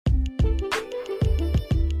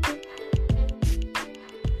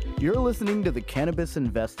You're listening to the Cannabis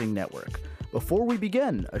Investing Network. Before we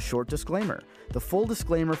begin, a short disclaimer. The full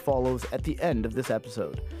disclaimer follows at the end of this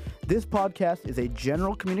episode. This podcast is a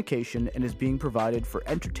general communication and is being provided for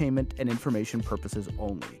entertainment and information purposes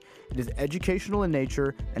only. It is educational in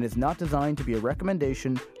nature and is not designed to be a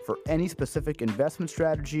recommendation for any specific investment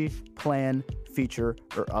strategy, plan, feature,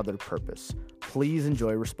 or other purpose. Please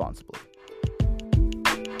enjoy responsibly.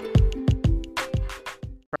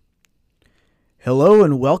 Hello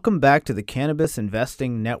and welcome back to the Cannabis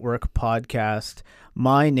Investing Network podcast.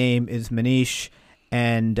 My name is Manish,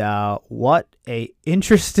 and what a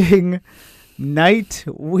interesting night,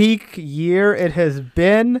 week, year it has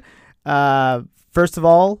been. First of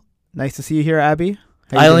all, nice to see you here, Abby.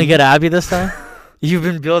 I only get Abby this time? You've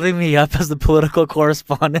been building me up as the political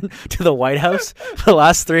correspondent to the White House for the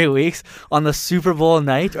last 3 weeks on the Super Bowl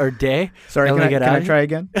night or day. Sorry, can I try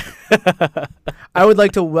again? I would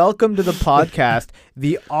like to welcome to the podcast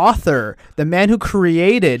the author, the man who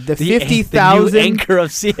created the 50,000 anchor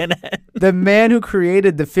of CNN, the man who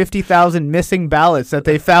created the 50,000 missing ballots that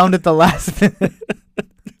they found at the last minute.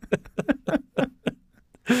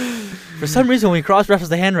 For some reason, when we cross-reference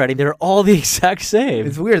the handwriting, they're all the exact same.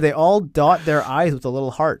 It's weird. They all dot their I's with a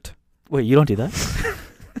little heart. Wait, you don't do that?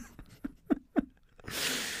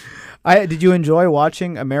 Did you enjoy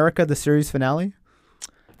watching America, the series finale?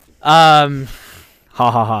 Ha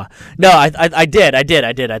ha ha. No, I did. I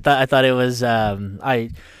thought it was.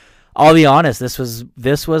 I'll be honest.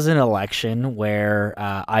 This was an election where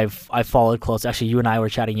I followed close. Actually, you and I were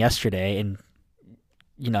chatting yesterday, and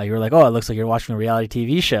you were like, "Oh, it looks like you're watching a reality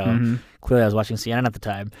TV show." Mm-hmm. Clearly, I was watching CNN at the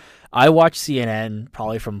time. I watched CNN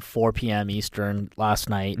probably from 4 p.m. Eastern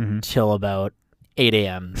last night till about 8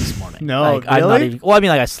 a.m. this morning. No, really? I'm not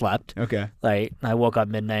even, I slept. Okay. Like, I woke up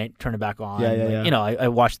midnight, turned it back on. Yeah. I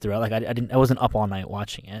watched through it. Like, I wasn't up all night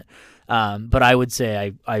watching it. But I would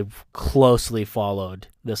say I closely followed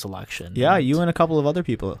this election. Yeah, you and a couple of other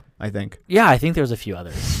people, I think. Yeah, I think there was a few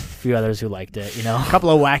others who liked it, A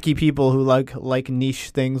couple of wacky people who like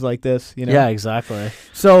niche things like this, Yeah, exactly.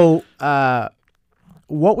 So,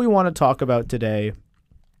 what we want to talk about today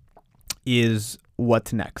is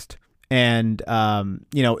what's next. And,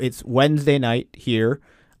 it's Wednesday night here.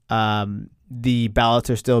 The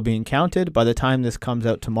ballots are still being counted. By the time this comes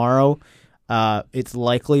out tomorrow, it's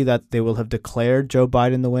likely that they will have declared Joe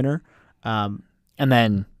Biden the winner. And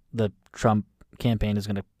then the Trump campaign is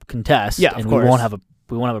going to contest. Yeah, of course. We won't have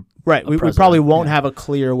a right. We probably won't have a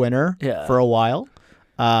clear winner for a while.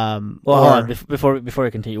 Hold on. Before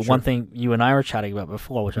we continue, Sure. One thing you and I were chatting about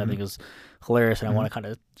before, which I think is hilarious, and I want to kind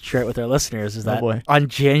of share it with our listeners, is that on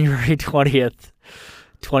January 20th,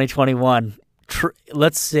 2021,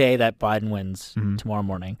 let's say that Biden wins tomorrow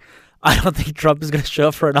morning. I don't think Trump is going to show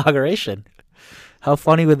up for inauguration. How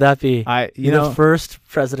funny would that be? You're the first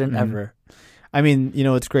president ever. I mean,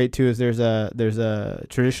 what's great too is there's a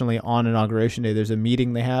traditionally on inauguration day, there's a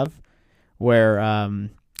meeting they have where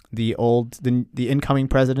the incoming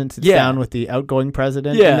president sits down with the outgoing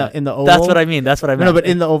president in the Oval. That's what I mean. No, but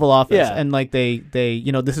in the Oval Office. Yeah. And like they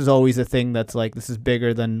this is always a thing that's like, this is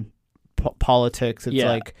bigger than politics. It's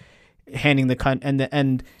like handing the Bush and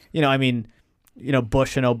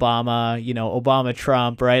Obama, Obama,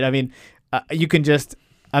 Trump, right? I mean, you can just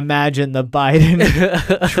imagine the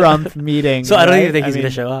Biden Trump meeting. So I don't even think he's going to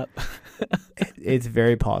show up. It's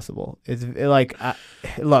very possible. It's like,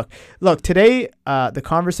 look, today, the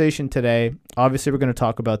conversation today, obviously we're going to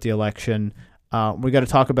talk about the election. We got to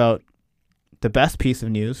talk about the best piece of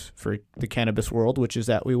news for the cannabis world, which is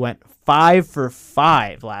that we went 5 for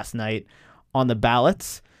 5 last night on the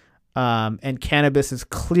ballots. And cannabis is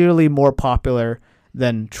clearly more popular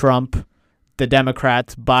than Trump, the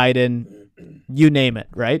Democrats, Biden, you name it,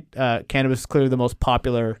 right? Cannabis is clearly the most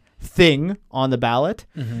popular thing on the ballot.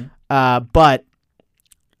 But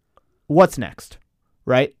what's next,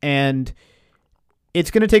 right? And it's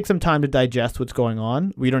going to take some time to digest what's going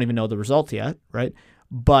on. We don't even know the results yet, right?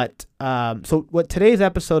 But so what today's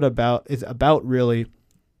episode is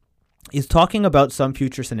talking about some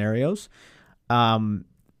future scenarios,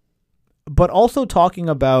 but also talking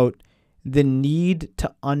about the need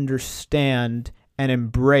to understand and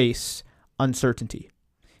embrace uncertainty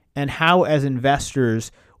and how, as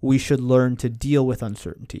investors, we should learn to deal with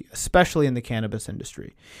uncertainty, especially in the cannabis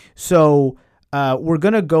industry. So we're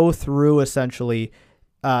going to go through essentially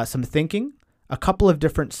some thinking, a couple of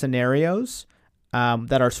different scenarios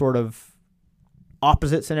that are sort of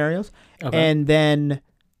opposite scenarios, and then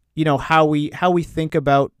how we think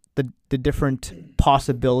about the different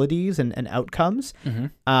possibilities and outcomes,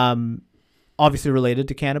 obviously related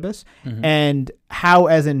to cannabis, and how,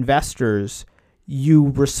 as investors, you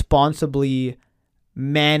responsibly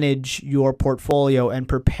manage your portfolio and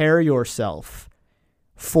prepare yourself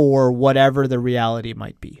for whatever the reality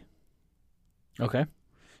might be. Okay.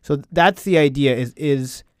 So that's the idea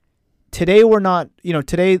is today we're not,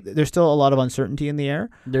 today there's still a lot of uncertainty in the air.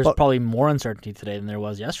 There's probably more uncertainty today than there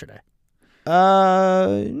was yesterday.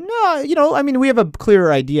 No, we have a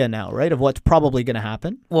clearer idea now, right, of what's probably going to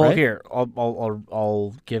happen. Well, right? Here,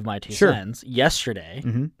 I'll give my 2 cents. Yesterday,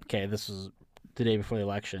 okay, this was the day before the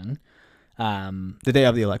election. The day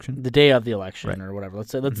of the election. The day of the election, right. or whatever.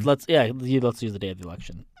 Let's use the day of the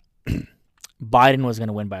election. Biden was going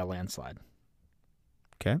to win by a landslide.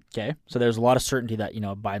 Okay. So there's a lot of certainty that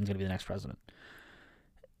Biden's going to be the next president.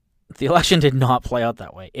 The election did not play out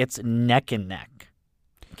that way. It's neck and neck.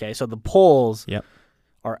 Okay, so the polls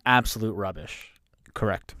are absolute rubbish.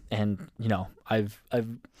 Correct. And I've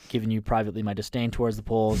given you privately my disdain towards the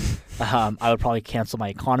polls. I would probably cancel my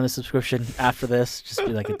Economist subscription after this. Just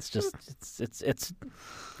be like, it's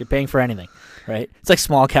you're paying for anything, right? It's like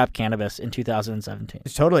small cap cannabis in 2017.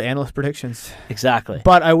 It's totally analyst predictions. Exactly.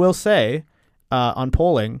 But I will say, on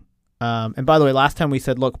polling, and by the way, last time we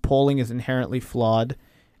said, look, polling is inherently flawed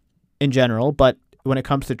in general, but when it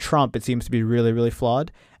comes to Trump, it seems to be really, really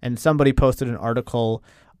flawed. And somebody posted an article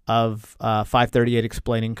of 538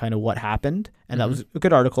 explaining kind of what happened, and that was a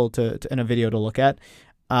good article to and a video to look at.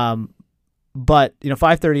 But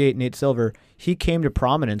 538, Nate Silver, he came to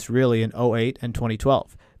prominence really in 2008 and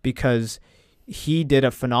 2012 because he did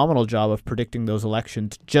a phenomenal job of predicting those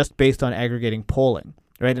elections just based on aggregating polling,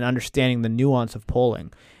 right, and understanding the nuance of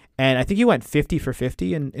polling. And I think he went 50 for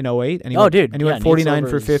 50 in 2008, and he went 49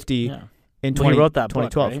 for 50 in 2012. He wrote that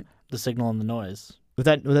book, right? The Signal and the Noise. Was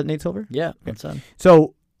that Nate Silver? Yeah, okay.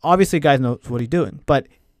 So obviously, guys knows what he's doing. But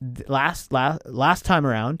last time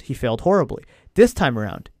around, he failed horribly. This time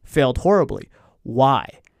around, failed horribly.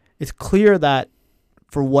 Why? It's clear that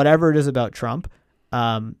for whatever it is about Trump,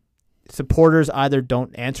 supporters either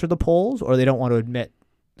don't answer the polls or they don't want to admit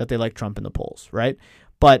that they like Trump in the polls, right?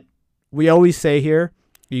 But we always say here,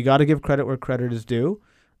 you got to give credit where credit is due.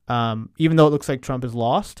 Even though it looks like Trump is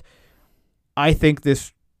lost, I think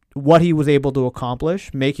what he was able to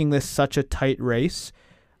accomplish, making this such a tight race,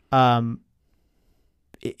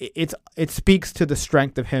 it speaks to the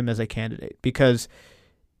strength of him as a candidate, because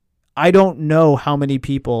I don't know how many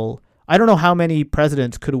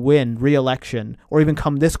presidents could win re-election or even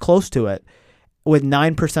come this close to it with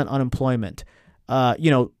 9% unemployment.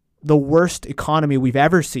 The worst economy we've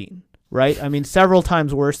ever seen, right? I mean, several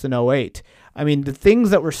times worse than 2008. I mean, the things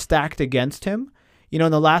that were stacked against him, in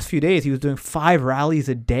the last few days, he was doing 5 rallies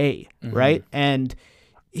a day, right? And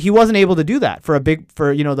he wasn't able to do that for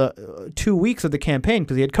the 2 weeks of the campaign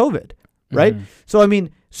because he had COVID, right? So, I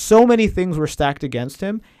mean, so many things were stacked against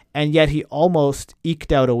him, and yet he almost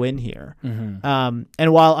eked out a win here.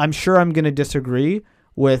 And while I'm sure I'm going to disagree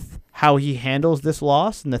with how he handles this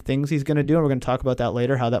loss and the things he's going to do, and we're going to talk about that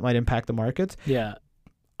later, how that might impact the markets,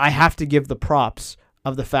 I have to give the props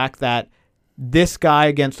of the fact that this guy,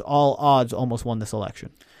 against all odds, almost won this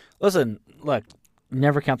election. Listen, look,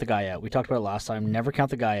 never count the guy out. We talked about it last time. Never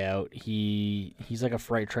count the guy out. He's like a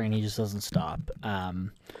freight train. He just doesn't stop.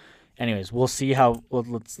 Anyways, we'll see how.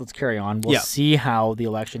 Let's carry on. We'll see how the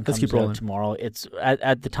election comes out tomorrow. It's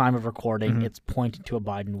at the time of recording. It's pointing to a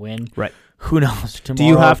Biden win. Right. Who knows? Tomorrow. Do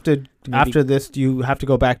you have to after this? Do you have to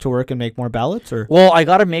go back to work and make more ballots? Or I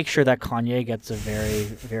got to make sure that Kanye gets a very,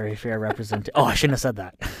 very fair representation. Oh, I shouldn't have said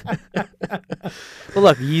that. Well,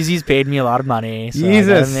 look, Yeezy's paid me a lot of money, so I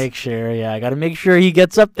got to make sure. Yeah, I got to make sure he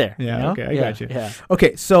gets up there. Yeah. Okay, I got you. Yeah.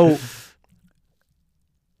 Okay, so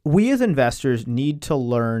we as investors need to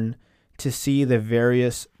learn to see the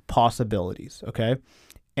various possibilities, okay?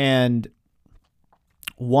 And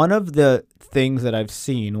one of the things that I've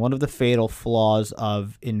seen, one of the fatal flaws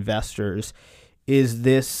of investors is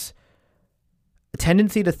this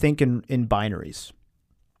tendency to think in binaries.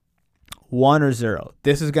 1 or 0.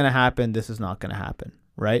 This is going to happen, this is not going to happen,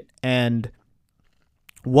 right? And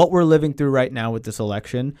what we're living through right now with this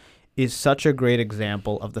election is such a great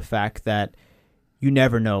example of the fact that you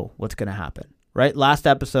never know what's going to happen. Right? Last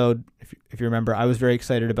episode, if you remember, I was very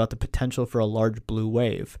excited about the potential for a large blue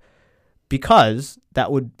wave because that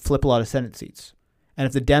would flip a lot of Senate seats. And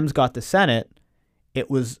if the Dems got the Senate, it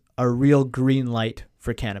was a real green light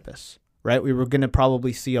for cannabis, right? We were going to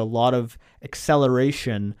probably see a lot of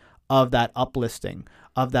acceleration of that uplisting,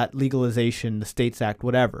 of that legalization, the States Act,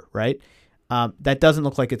 whatever, right? That doesn't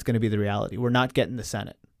look like it's going to be the reality. We're not getting the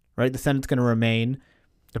Senate, right? The Senate's going to remain.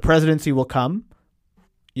 The presidency will come.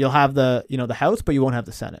 You'll have the House, but you won't have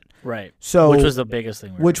the Senate. Right. So which was the biggest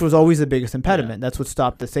thing. Which was always the biggest impediment. Yeah. That's what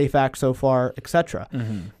stopped the SAFE Act so far, etc.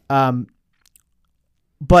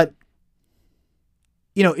 But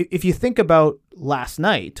if you think about last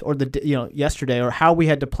night or yesterday or how we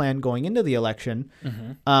had to plan going into the election,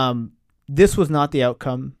 this was not the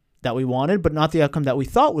outcome that we wanted, but not the outcome that we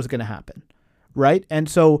thought was going to happen, right? And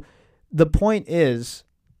so the point is,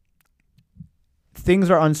 things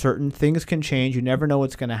are uncertain. Things can change. You never know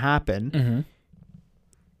what's going to happen.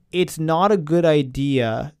 It's not a good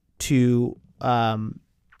idea to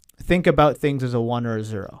think about things as a 1 or a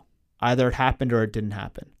 0. Either it happened or it didn't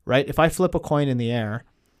happen, right? If I flip a coin in the air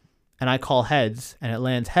and I call heads and it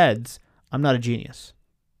lands heads, I'm not a genius,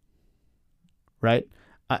 right?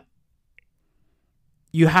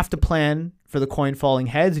 You have to plan for the coin falling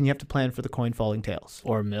heads and you have to plan for the coin falling tails.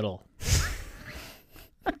 Or middle.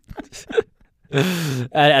 I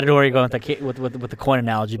don't know where you're going with the coin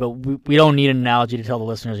analogy, but we don't need an analogy to tell the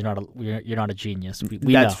listeners you're not a genius. We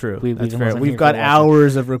That's know. true. That's fair. We've got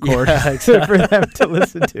hours of recording for them to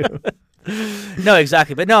listen to. No,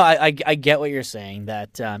 exactly. But no, I get what you're saying,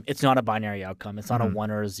 that it's not a binary outcome. It's not a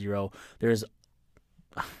 1 or a 0. There's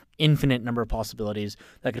infinite number of possibilities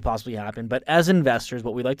that could possibly happen. But as investors,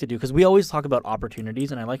 what we like to do, because we always talk about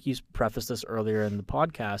opportunities, and I like you prefaced this earlier in the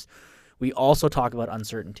podcast, we also talk about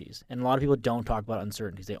uncertainties. And a lot of people don't talk about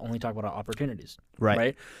uncertainties. They only talk about opportunities.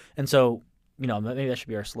 Right? And so, maybe that should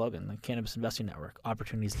be our slogan, the Cannabis Investing Network,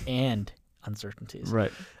 opportunities and uncertainties.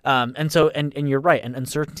 Right. And so, and you're right. And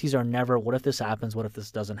uncertainties are never, what if this happens? What if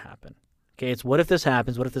this doesn't happen? Okay. It's what if this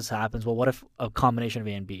happens? What if this happens? Well, what if a combination of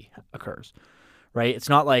A and B occurs? Right. It's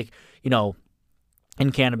not like,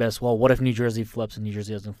 in cannabis, well, what if New Jersey flips and New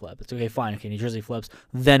Jersey doesn't flip? It's okay, fine. Okay. New Jersey flips.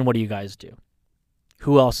 Then what do you guys do?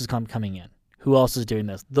 Who else is coming in? Who else is doing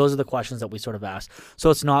this? Those are the questions that we sort of ask. So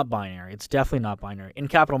it's not binary. It's definitely not binary. In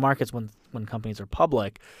capital markets, when companies are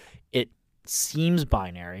public, it seems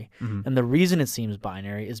binary. And the reason it seems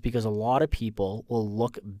binary is because a lot of people will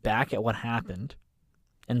look back at what happened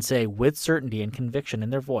and say with certainty and conviction in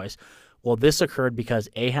their voice, well, this occurred because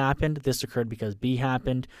A happened, this occurred because B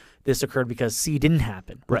happened, this occurred because C didn't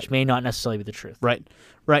happen, which may not necessarily be the truth. Right.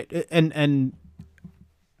 And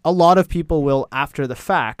a lot of people will, after the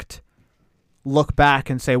fact, look back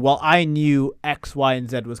and say, well, I knew X, Y, and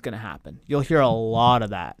Z was going to happen. You'll hear a lot of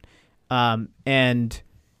that. And,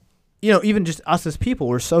 even just us as people,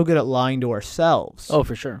 we're so good at lying to ourselves. Oh,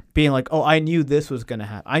 for sure. Being like, oh, I knew this was going to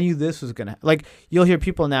happen. I knew this was going to happen. Like, you'll hear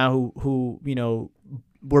people now who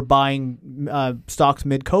were buying stocks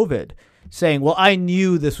mid-COVID saying, well, I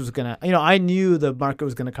knew this was going to, I knew the market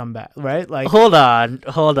was going to come back, right? Like, Hold on.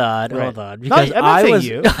 Because I'm not saying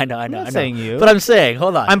you. I know. I'm not saying you. But I'm saying,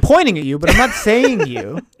 hold on. I'm pointing at you, but I'm not saying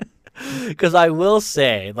you. Because I will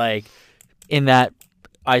say, like, in that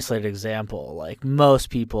isolated example, like, most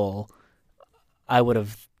people, I would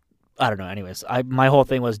have, I don't know. Anyways, my whole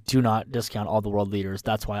thing was do not discount all the world leaders.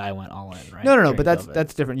 That's why I went all in, right? No. But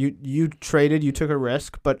that's different. You traded, you took a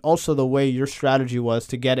risk, but also the way your strategy was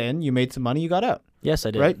to get in, you made some money, you got out. Yes, I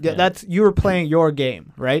did. Right? Yeah. You were playing your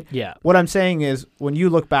game, right? Yeah. What I'm saying is, when you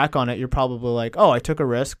look back on it, you're probably like, oh, I took a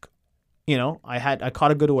risk. I caught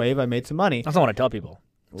a good wave. I made some money. That's not what I tell people.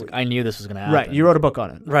 It's like, I knew this was going to happen. Right. You wrote a book on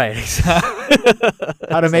it. Right. Exactly.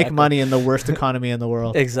 How to make money in the worst economy in the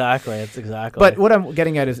world. Exactly. It's exactly. But what I'm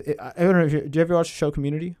getting at is, I don't know do you ever watch the show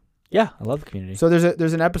Community? Yeah, I love the Community. So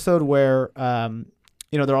there's an episode where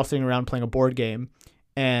they're all sitting around playing a board game,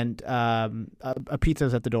 and a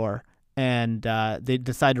pizza's at the door, and they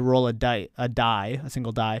decide to roll a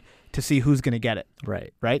single die, to see who's going to get it.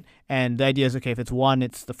 Right. And the idea is, okay, if it's one,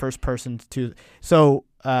 it's the first person to. So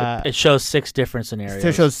it shows 6 different scenarios.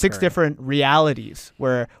 It shows 6 different realities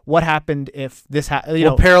where what happened if this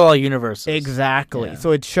happened. Parallel universes. Exactly. Yeah.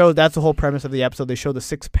 So it showed, that's the whole premise of the episode. They show the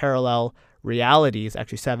 6 parallel realities,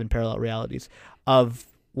 actually 7 parallel realities of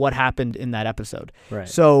what happened in that episode. Right.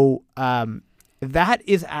 So that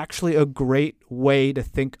is actually a great way to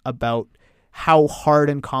think about how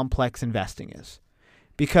hard and complex investing is.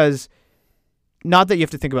 Because not that you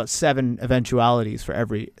have to think about 7 eventualities for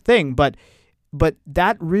everything, but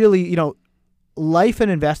that really, life and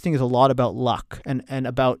investing is a lot about luck and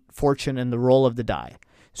about fortune and the roll of the die.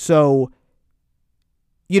 So,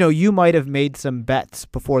 you might have made some bets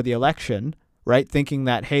before the election, right? Thinking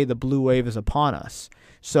that, hey, the blue wave is upon us.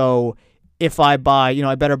 So if I buy,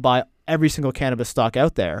 I better buy every single cannabis stock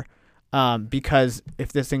out there, because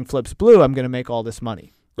if this thing flips blue, I'm going to make all this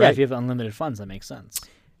money. Right? Yeah, if you have unlimited funds, that makes sense.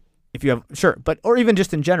 If you have, sure, or even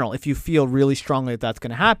just in general, if you feel really strongly that that's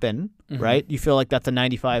going to happen, right? You feel like that's a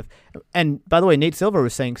 95. And by the way, Nate Silver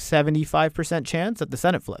was saying 75% chance that the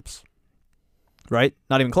Senate flips, right?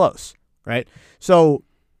 Not even close, right? So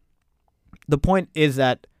the point is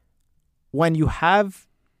that when you're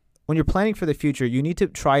planning for the future, you need to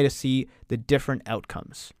try to see the different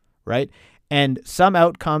outcomes, right? And some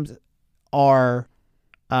outcomes are,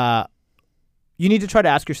 you need to try to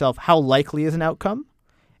ask yourself, how likely is an outcome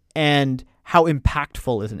and how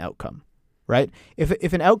impactful is an outcome, right?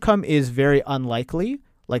 If an outcome is very unlikely,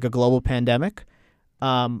 like a global pandemic,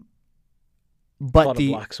 but the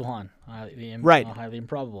black swan, highly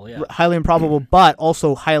improbable, highly improbable, but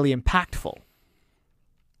also highly impactful,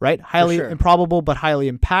 right? Highly improbable, but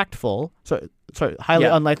highly impactful. Sorry, highly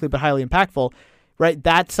unlikely, but highly impactful, right?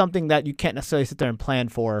 That's something that you can't necessarily sit there and plan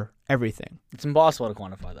for everything. It's impossible to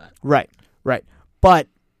quantify that. Right. But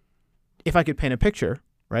if I could paint a picture,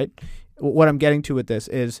 right? What I'm getting to with this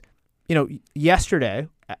is, yesterday,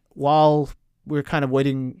 while we were kind of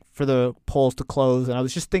waiting for the polls to close, and I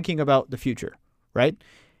was just thinking about the future, right?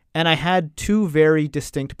 And I had two very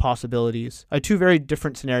distinct possibilities, two very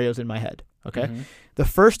different scenarios in my head, okay? Mm-hmm. The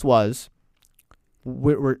first was,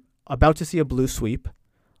 we're about to see a blue sweep.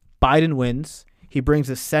 Biden wins. He brings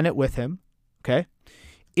the Senate with him, okay?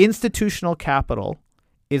 Institutional capital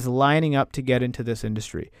is lining up to get into this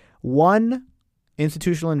industry. One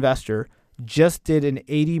institutional investor just did an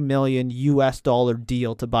 $80 million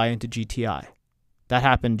deal to buy into GTI. That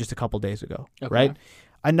happened just a couple days ago, right?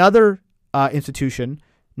 Another institution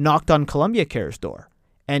knocked on Columbia Care's door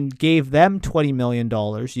and gave them $20 million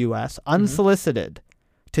unsolicited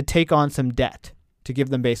to take on some debt, to give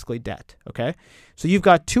them basically debt, okay? So you've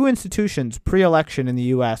got two institutions pre-election in the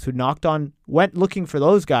U.S. who went looking for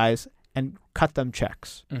those guys and cut them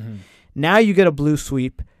checks. Mm-hmm. Now you get a blue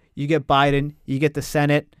sweep. You get Biden. You get the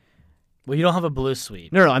Senate. Well, you don't have a blue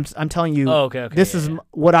sweep. No, I'm telling you. Oh, okay. This is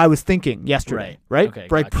what I was thinking yesterday, right? Okay,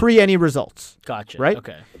 right, gotcha. Pre any results. Gotcha. Right.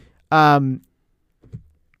 Okay.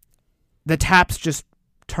 The taps just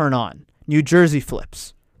turn on. New Jersey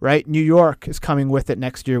flips, right? New York is coming with it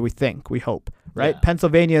next year, we hope, right? Yeah.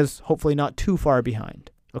 Pennsylvania's hopefully not too far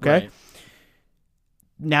behind, okay? Right.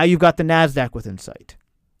 Now you've got the NASDAQ within sight,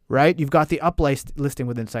 right? You've got the listing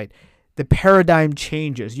within sight. The paradigm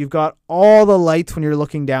changes. You've got all the lights when you're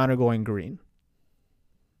looking down are going green.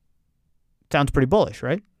 Sounds pretty bullish,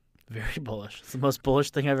 right? Very bullish. It's the most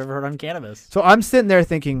bullish thing I've ever heard on cannabis. So I'm sitting there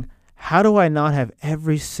thinking, how do I not have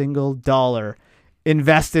every single dollar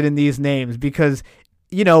invested in these names? Because,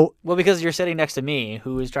 Well, because you're sitting next to me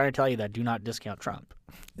who is trying to tell you that do not discount Trump.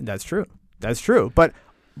 That's true.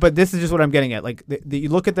 But this is just what I'm getting at. Like, you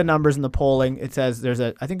look at the numbers in the polling, it says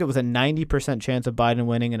I think it was a 90% chance of Biden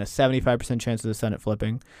winning and a 75% chance of the Senate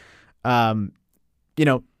flipping. So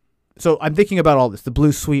I'm thinking about all this, the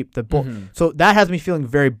blue sweep, So that has me feeling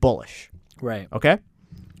very bullish. Right. Okay?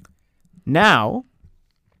 Now,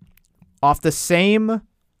 off the same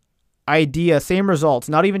idea, same results,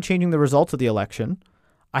 not even changing the results of the election,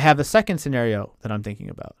 I have a second scenario that I'm thinking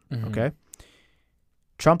about. Mm-hmm. Okay?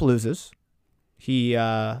 Trump loses. He,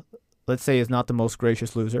 let's say, is not the most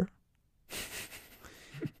gracious loser.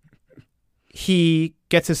 He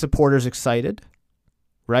gets his supporters excited,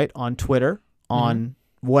 right? On Twitter, on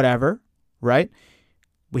whatever, right?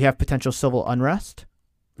 We have potential civil unrest.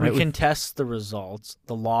 Right? We contest the results.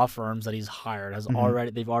 The law firms that he's hired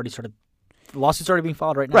lawsuits already being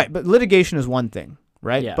filed right now. Right, but litigation is one thing,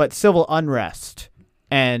 right? Yeah. But civil unrest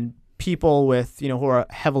and people with, who are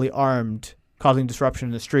heavily armed causing disruption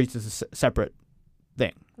in the streets is a separate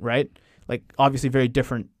thing, right? Like, obviously very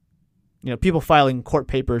different. People filing court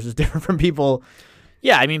papers is different from people.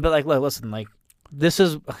 Yeah, I mean, but listen, this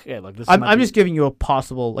is. Okay, this. I'm just giving you a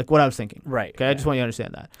possible, what I was thinking. Right. Okay, yeah. I just want you to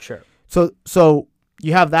understand that. Sure. So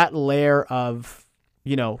you have that layer of,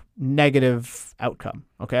 negative outcome.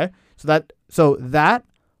 Okay, so that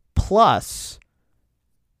plus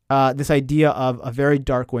this idea of a very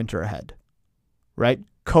dark winter ahead, right?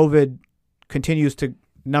 COVID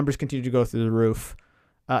numbers continue to go through the roof.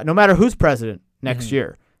 No matter who's president next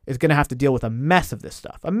year is going to have to deal with a mess of this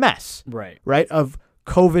stuff. A mess. Right? Of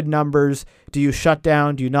COVID numbers. Do you shut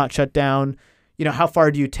down? Do you not shut down? How far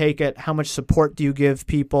do you take it? How much support do you give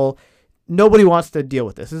people? Nobody wants to deal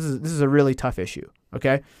with this. This is a really tough issue.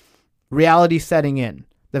 Okay? Reality setting in.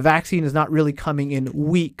 The vaccine is not really coming in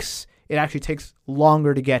weeks. It actually takes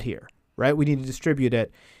longer to get here. Right? We need to distribute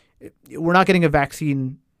it. We're not getting a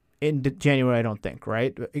vaccine in January, I don't think,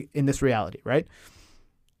 right? In this reality, right?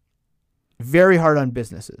 Very hard on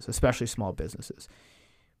businesses, especially small businesses.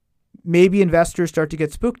 Maybe investors start to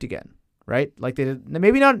get spooked again, right? Like they did,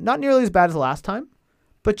 maybe not nearly as bad as last time,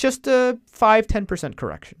 but just a 5-10%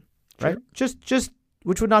 correction, right? Sure. Just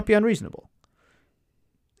which would not be unreasonable.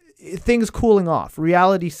 Things cooling off,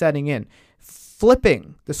 reality setting in,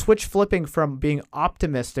 the switch flipping from being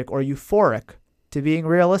optimistic or euphoric to being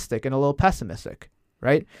realistic and a little pessimistic,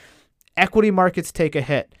 right? Equity markets take a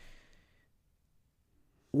hit.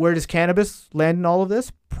 where does cannabis land in all of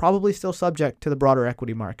this? Probably still subject to the broader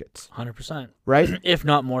equity markets. 100%. Right? If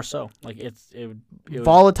not more so. Like it would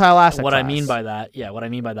volatile asset What class. I mean by that,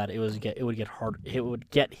 it would get hard. It would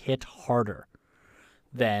get hit harder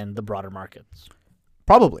than the broader markets.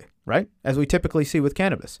 Probably, right? As we typically see with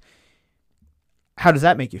cannabis. How does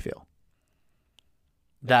that make you feel?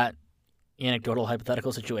 That anecdotal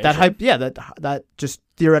hypothetical situation. That just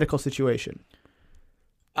theoretical situation.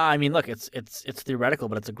 I mean, look, it's theoretical,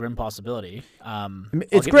 but it's a grim possibility.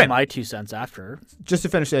 It's grim. grim. My 2 cents after. Just to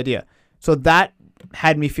finish the idea. So that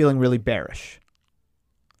had me feeling really bearish.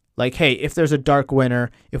 Like, hey, if there's a dark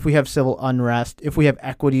winter, if we have civil unrest, if we have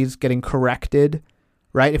equities getting corrected,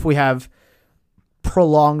 right? If we have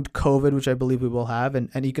prolonged COVID, which I believe we will have,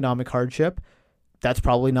 and economic hardship, that's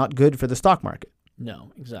probably not good for the stock market.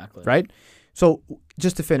 No, exactly. Right? So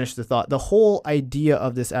just to finish the thought, the whole idea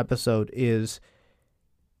of this episode is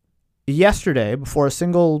yesterday, before a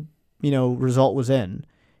single, result was in,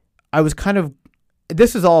 I was kind of,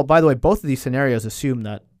 this is all, by the way, both of these scenarios assume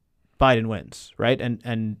that Biden wins, right?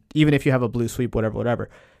 And even if you have a blue sweep, whatever.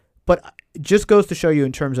 But it just goes to show you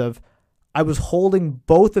in terms of, I was holding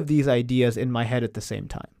both of these ideas in my head at the same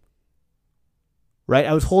time, right?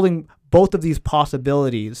 I was holding both of these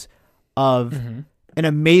possibilities of an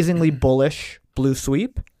amazingly bullish blue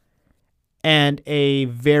sweep and a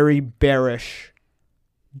very bearish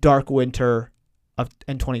dark winter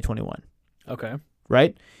in 2021. Okay.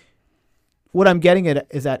 Right? What I'm getting at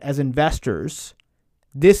is that as investors,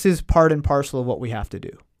 this is part and parcel of what we have to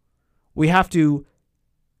do. We have to,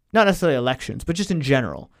 not necessarily elections, but just in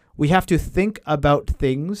general, we have to think about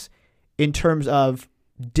things in terms of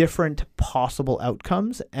different possible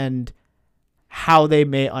outcomes and how they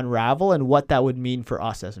may unravel and what that would mean for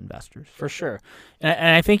us as investors. For sure.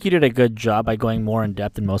 And I think you did a good job by going more in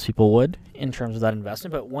depth than most people would in terms of that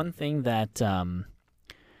investment. But one thing that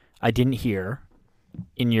I didn't hear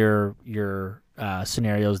in your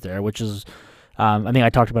scenarios there, which is, I think I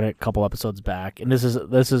talked about it a couple episodes back, and this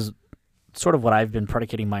is sort of what I've been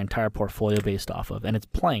predicating my entire portfolio based off of, and it's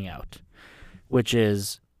playing out, which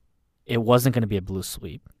is it wasn't going to be a blue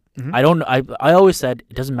sweep. Mm-hmm. I always said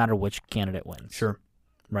it doesn't matter which candidate wins. Sure.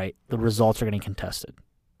 Right? The results are getting contested.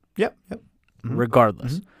 Yep. Mm-hmm.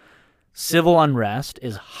 Regardless. Mm-hmm. Civil unrest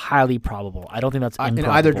is highly probable. I don't think that's improbable. In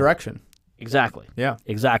either direction. Exactly. Yeah.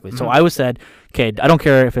 Exactly. Mm-hmm. So I always said, okay, I don't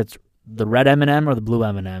care if it's the red M&M or the blue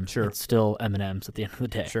M&M. Sure. It's still M&Ms at the end of the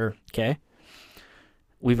day. Sure. Okay?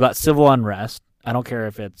 We've got civil unrest. I don't care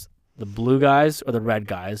if it's the blue guys or the red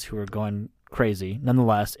guys who are going crazy.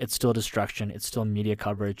 Nonetheless, it's still destruction. It's still media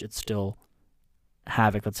coverage. It's still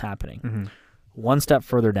havoc that's happening. Mm-hmm. One step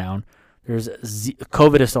further down, there's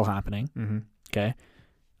COVID is still happening. Mm-hmm. Okay?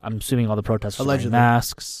 I'm assuming all the protesters allegedly are wearing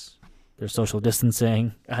masks. There's social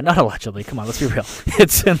distancing. Not allegedly. Come on, let's be real.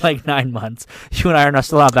 It's in like 9 months. You and I are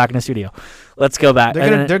still out back in the studio. Let's go back.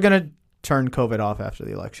 They're gonna turn COVID off after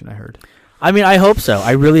the election, I heard. I mean, I hope so.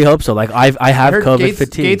 I really hope so. Like I have COVID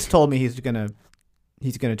fatigue. Gates told me he's gonna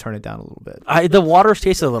turn it down a little bit. The water's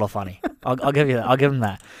tasted a little funny. I'll give you that. I'll give him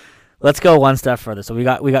that. Let's go one step further. So we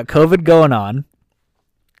got COVID going on.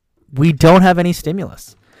 We don't have any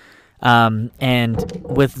stimulus. And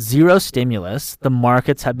with zero stimulus, the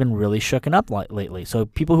markets have been really shooken up lately. So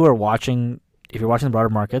people who are watching, if you're watching the broader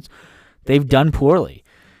markets, they've done poorly.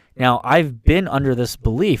 Now, I've been under this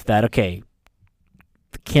belief that, okay,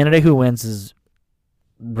 the candidate who wins is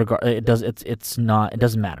it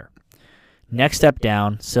doesn't matter. Next step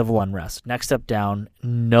down, civil unrest. Next step down,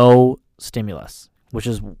 no stimulus, which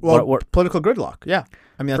is political gridlock. Yeah.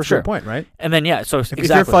 I mean, that's a good point, right? And then, so if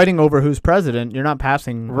you're fighting over who's president, you're not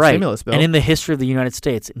passing a stimulus bill. And in the history of the United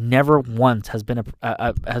States, never once has been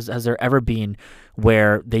has there ever been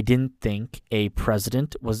where they didn't think a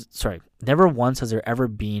president was never once has there ever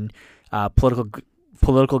been political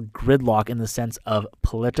gridlock in the sense of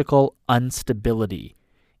political instability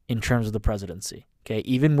in terms of the presidency. Okay,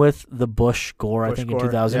 even with the Bush-Gore, I think in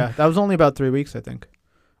 2000. Yeah, that was only about 3 weeks, I think.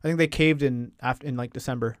 I think they caved in like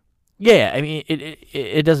December. Yeah, I mean,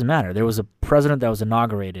 it doesn't matter. There was a president that was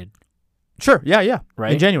inaugurated. Sure. Yeah.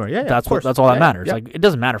 Right in January. Yeah. That's all that matters. Yeah. Like it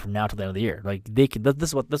doesn't matter from now till the end of the year. Like they can. This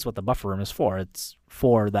is what the buffer room is for. It's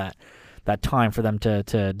for that time for them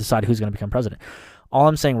to decide who's going to become president. All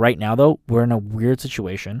I'm saying right now, though, we're in a weird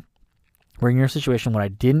situation. We're in a situation what I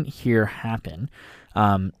didn't hear happen,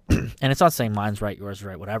 and it's not saying mine's right, yours is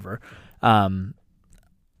right, whatever.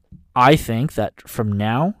 I think that from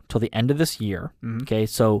now till the end of this year, okay,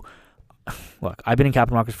 so look, I've been in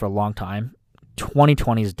capital markets for a long time.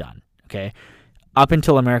 2020 is done, okay? Up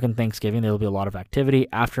until American Thanksgiving, there will be a lot of activity.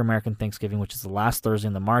 After American Thanksgiving, which is the last Thursday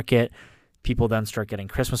in the market, People then start getting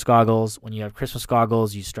Christmas goggles. When you have Christmas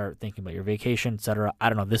goggles, you start thinking about your vacation, etc. I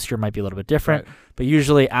don't know. This year might be a little bit different, but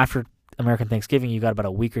usually after American Thanksgiving, you got about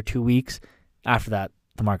a week or 2 weeks. After that,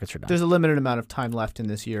 the markets are done. There's a limited amount of time left in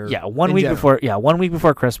this year. Yeah, 1 week before. Yeah, 1 week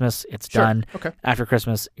before Christmas, it's done. Okay. After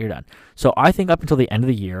Christmas, you're done. So I think up until the end of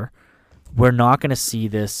the year, we're not going to see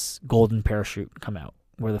this golden parachute come out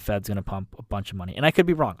where the Fed's going to pump a bunch of money. And I could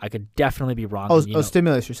be wrong. I could definitely be wrong.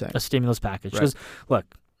 Stimulus, you're saying? A stimulus package. Because, look,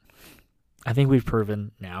 I think we've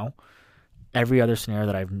proven now every other scenario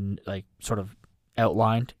that I've sort of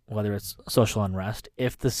outlined, whether it's social unrest,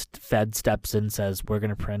 if the Fed steps in and says we're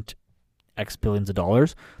going to print X billions of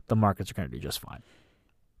dollars, the markets are going to do just fine.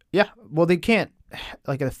 Yeah. Well, they can't,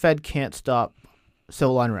 the Fed can't stop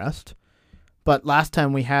civil unrest. But last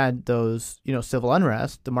time we had those, civil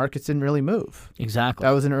unrest, the markets didn't really move. Exactly.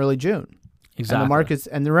 That was in early June. Exactly. And the markets,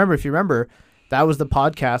 if you remember, that was the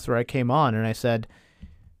podcast where I came on and I said,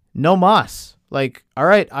 no mas. All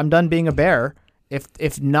right, I'm done being a bear.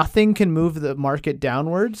 If nothing can move the market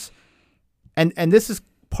downwards, and this is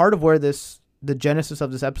part of where the genesis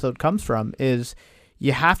of this episode comes from, is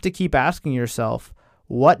you have to keep asking yourself,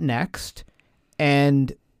 what next?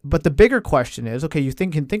 But the bigger question is, okay, you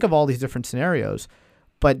can think of all these different scenarios,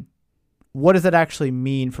 but what does that actually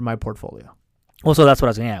mean for my portfolio? Well, so that's what I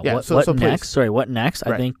was going to add. Yeah, what next? Please. Sorry, what next?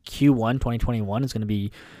 Right. I think Q1 2021 is going to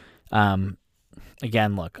be,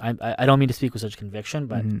 again, look, I don't mean to speak with such conviction,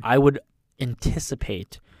 but I would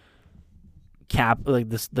anticipate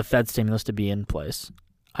the Fed stimulus to be in place.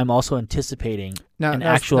 I'm also anticipating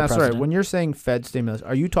actual president. Sorry, when you're saying Fed stimulus,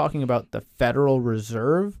 are you talking about the Federal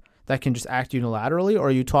Reserve that can just act unilaterally, or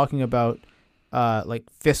are you talking about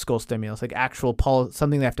fiscal stimulus, actual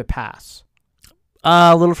something they have to pass?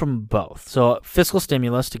 A little from both. So fiscal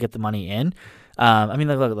stimulus to get the money in.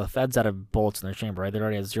 Look, the Fed's out of bullets in their chamber, right? They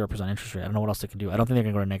already have 0% interest rate. I don't know what else they can do. I don't think they're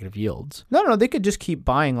going to go to negative yields. No, they could just keep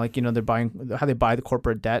buying, they're buying how they buy the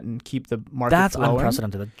corporate debt and keep the market flowing. That's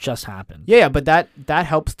unprecedented. That just happened. Yeah, but that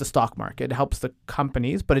helps the stock market. It helps the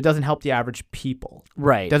companies, but it doesn't help the average people.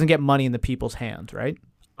 Right. It doesn't get money in the people's hands, right?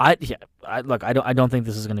 I don't think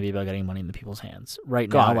this is going to be about getting money in the people's hands right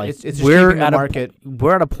now. It's just we're at the market.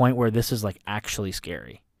 We're at a point where this is actually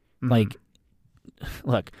scary. Mm-hmm.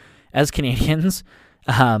 Look, as Canadians,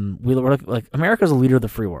 we're America's a leader of the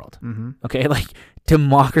free world. Mm-hmm. Okay,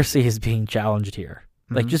 democracy is being challenged here.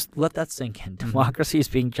 Mm-hmm. Just let that sink in. Democracy is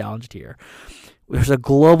being challenged here. There's a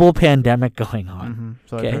global pandemic going on. Mm-hmm.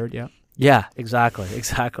 So okay? I've heard, yeah. Yeah, exactly. So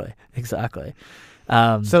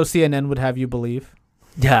CNN would have you believe.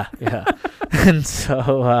 Yeah. And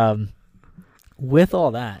so with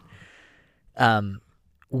all that,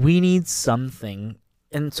 we need something.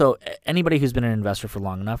 And so anybody who's been an investor for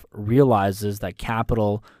long enough realizes that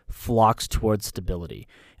capital flocks towards stability.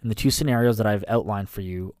 And the two scenarios that I've outlined for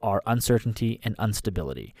you are uncertainty and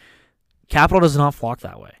instability. Capital does not flock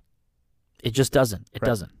that way. It just doesn't. It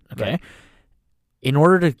doesn't. Okay. Right. In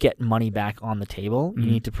order to get money back on the table, you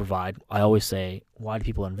need to provide, I always say, why do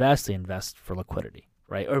people invest? They invest for liquidity.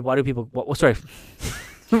 Right? Or why do people...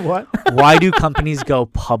 What? Why do companies go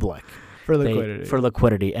public? For liquidity. For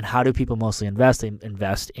liquidity. And how do people mostly invest? They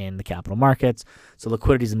invest in the capital markets. So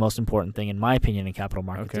liquidity is the most important thing, in my opinion, in capital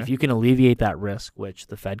markets. Okay. If you can alleviate that risk, which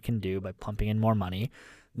the Fed can do by pumping in more money,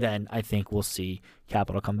 then I think we'll see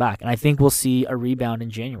capital come back. And I think we'll see a rebound in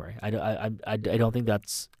January. I don't think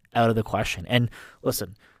that's out of the question. And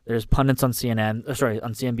listen, there's pundits on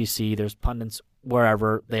CNBC. There's pundits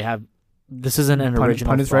wherever. They have... This isn't an original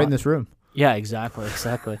pundits thought. Right in this room. Yeah, exactly.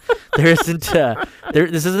 There isn't.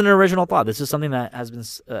 This isn't an original thought. This is something that has been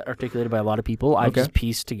articulated by a lot of people. I've just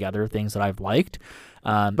pieced together things that I've liked,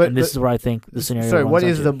 and this is where I think the scenario. Sorry, what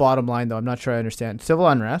is the bottom line though? I'm not sure I understand. Civil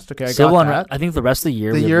unrest. Okay, civil unrest. I think the rest of the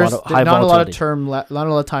year, we have not a lot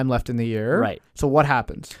of time left in the year. Right. So what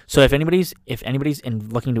happens? So if anybody's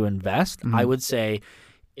looking to invest, I would say,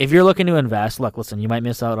 if you're looking to invest, listen, you might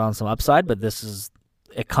miss out on some upside, but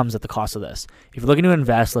it comes at the cost of this. If you're looking to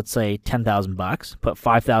invest, let's say $10,000, put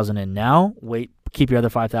 $5,000 in now, keep your other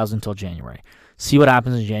 $5,000 until January. See what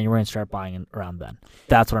happens in January and start buying around then.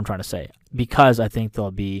 That's what I'm trying to say. Because I think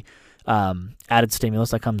there'll be added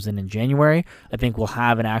stimulus that comes in January. I think we'll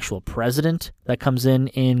have an actual president that comes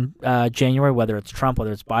in January, whether it's Trump,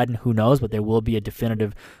 whether it's Biden, who knows, but there will be a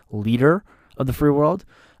definitive leader of the free world.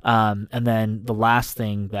 And then the last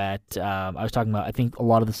thing that I was talking about, I think a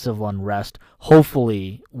lot of the civil unrest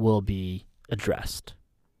hopefully will be addressed.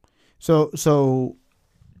 So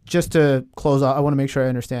just to close out, I want to make sure I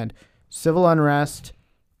understand. Civil unrest,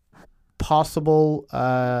 possible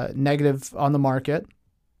negative on the market.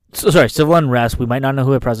 So, sorry, civil unrest. We might not know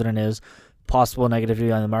who the president is. possible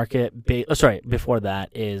negativity on the market. Before that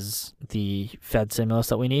is the Fed stimulus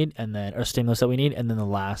that we need, and then the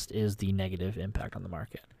last is the negative impact on the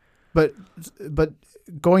market. But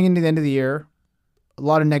going into the end of the year, a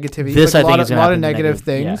lot of negativity. A lot of negative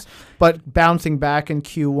things, but bouncing back in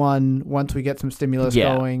Q1 once we get some stimulus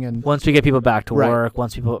going, and once we get people back to work,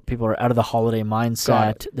 once people are out of the holiday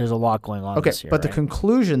mindset, there's a lot going on this year. But the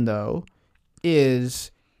conclusion though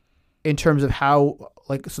is, in terms of how,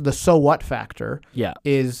 the so what factor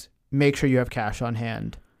is, make sure you have cash on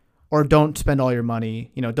hand, or don't spend all your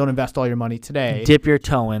money. Don't invest all your money today. Dip your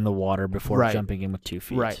toe in the water before jumping in with 2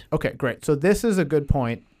 feet. Right. Okay. Great. So this is a good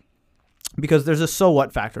point. Because there's a so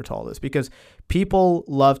what factor to all this. Because people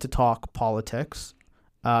love to talk politics.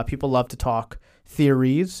 People love to talk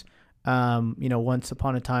theories. Once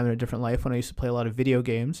upon a time in a different life when I used to play a lot of video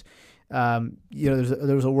games, there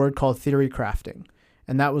was a word called theory crafting.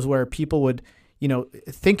 And that was where people would,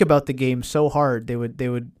 think about the game so hard. They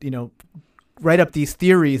would write up these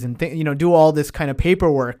theories and do all this kind of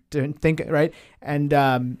paperwork to think, right? And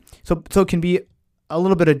so it can be a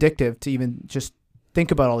little bit addictive to even just think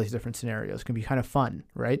about all these different scenarios. It can be kind of fun,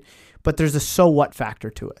 right? But there's a so what factor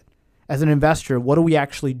to it. As an investor, what do we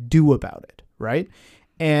actually do about it, right?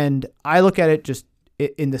 And I look at it just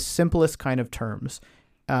in the simplest kind of terms.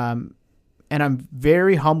 And I'm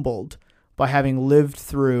very humbled by having lived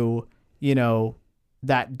through,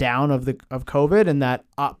 that down of COVID and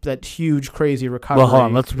that huge crazy recovery. Well, hold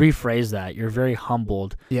on. Let's rephrase that. You're very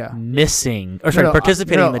humbled. Yeah.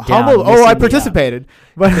 Participating in the down. Humbled. I participated.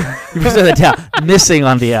 But you said the down. Missing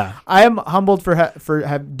on the up. I am humbled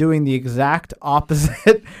for doing the exact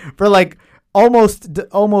opposite. For almost.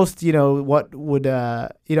 What would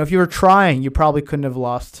if you were trying, you probably couldn't have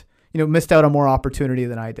lost. Missed out on more opportunity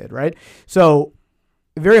than I did. Right. So,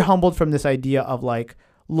 very humbled from this idea of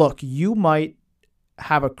look, you might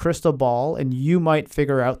have a crystal ball and you might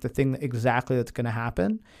figure out the thing exactly that's going to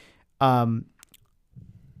happen. But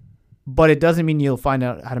it doesn't mean you'll find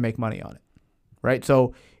out how to make money on it. Right.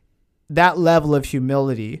 So that level of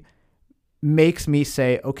humility makes me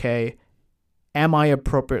say, okay, am I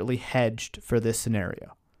appropriately hedged for this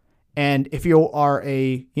scenario? And if you are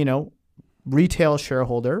a, retail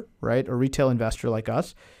shareholder, right, or retail investor like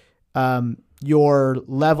us, your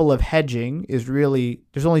level of hedging is really,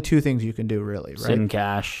 there's only two things you can do really, right? Sit in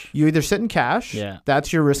cash. You either sit in cash,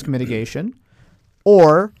 that's your risk mitigation,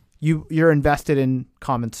 or you're invested in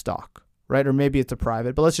common stock, right? Or maybe it's a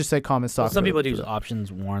private, but let's just say common stock. Well, some people do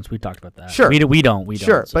options, warrants. We talked about that. Sure. We don't.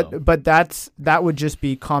 Sure, so. but that would just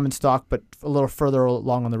be common stock, but a little further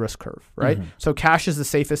along on the risk curve, right? Mm-hmm. So cash is the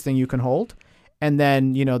safest thing you can hold, and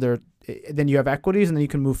then then you have equities, and then you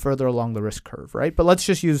can move further along the risk curve, right? But let's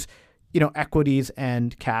just use equities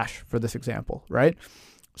and cash for this example, right?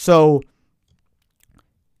 So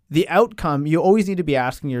the outcome, you always need to be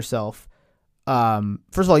asking yourself,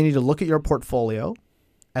 first of all, you need to look at your portfolio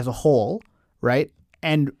as a whole, right?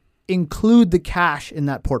 And include the cash in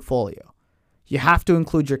that portfolio. You have to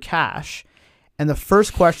include your cash. And the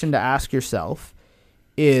first question to ask yourself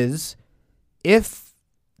is, if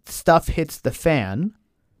stuff hits the fan,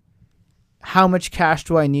 how much cash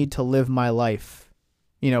do I need to live my life,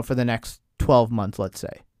 for the next 12 months, let's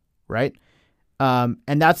say, right? And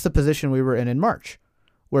that's the position we were in March,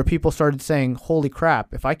 where people started saying, holy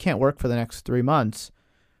crap, if I can't work for the next 3 months,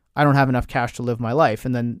 I don't have enough cash to live my life.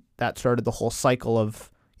 And then that started the whole cycle of,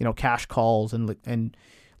 cash calls and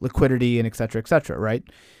liquidity and et cetera, right?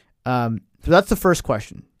 So that's the first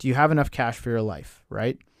question. Do you have enough cash for your life,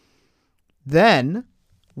 right? Then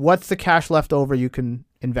what's the cash left over you can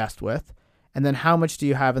invest with? And then how much do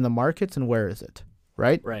you have in the markets and where is it?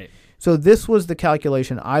 Right. So this was the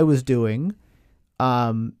calculation I was doing,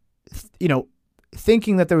 thinking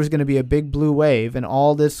that there was going to be a big blue wave and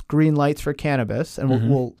all this green lights for cannabis. And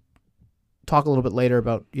we'll talk a little bit later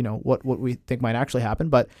about, what we think might actually happen.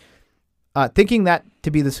 But thinking that to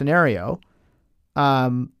be the scenario,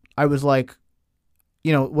 I was like,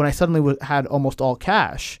 when I suddenly had almost all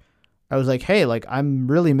cash, I was like, hey, I'm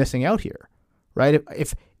really missing out here. Right.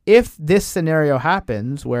 If this scenario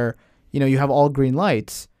happens where, you have all green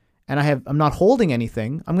lights and I'm not holding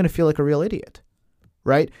anything, I'm going to feel like a real idiot.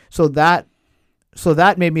 Right. So that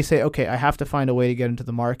made me say, okay, I have to find a way to get into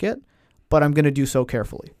the market, but I'm going to do so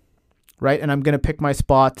carefully. Right. And I'm going to pick my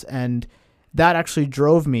spots. And that actually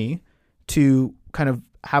drove me to kind of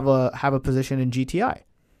have a position in GTI,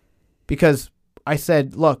 because I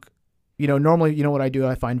said, look, normally, what I do,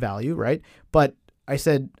 I find value. Right. But I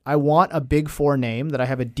said, I want a big four name that I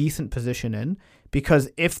have a decent position in, because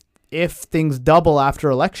if things double after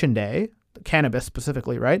election day, cannabis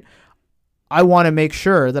specifically, right, I want to make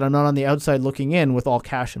sure that I'm not on the outside looking in with all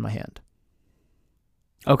cash in my hand,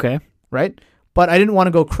 Okay. Right? But I didn't want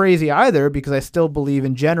to go crazy either because I still believe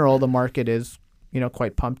in general the market is,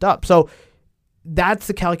 quite pumped up. So that's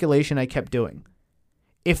the calculation I kept doing.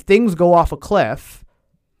 If things go off a cliff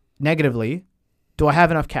negatively, do I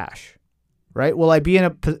have enough cash? Right? Will I be in a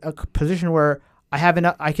position where I have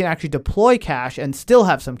enough, I can actually deploy cash and still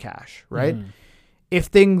have some cash, right? If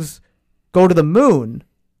things go to the moon,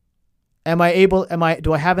 do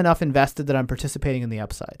I have enough invested that I'm participating in the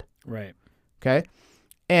upside? Right. Okay.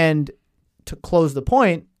 And to close the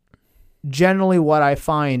point, generally what I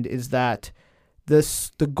find is that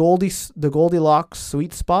the Goldilocks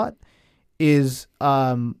sweet spot is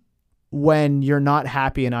when you're not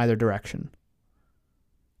happy in either direction.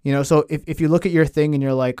 So if you look at your thing and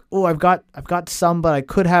you're like, oh, I've got some, but I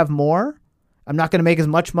could have more. I'm not going to make as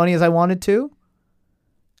much money as I wanted to.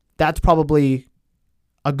 That's probably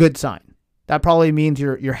a good sign. That probably means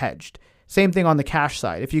you're hedged. Same thing on the cash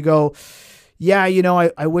side. If you go, yeah,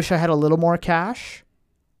 I wish I had a little more cash,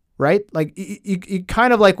 right? Like you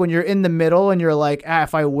kind of like when you're in the middle and you're like,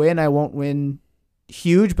 if I win, I won't win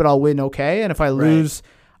huge, but I'll win okay. And if I lose,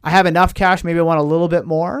 I have enough cash. Maybe I want a little bit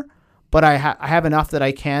more, but I have enough that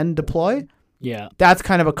I can deploy. Yeah. That's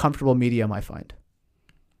kind of a comfortable medium, I find.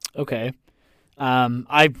 Okay.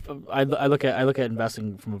 I look at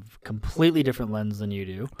investing from a completely different lens than you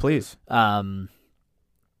do. Please.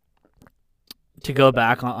 To go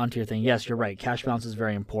back onto your thing, yes, you're right. Cash balance is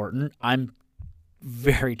very important. I'm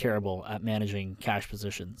very terrible at managing cash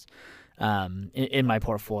positions in my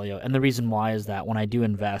portfolio. And the reason why is that when I do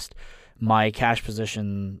invest, my cash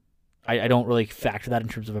position, I don't really factor that in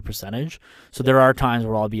terms of a percentage. So there are times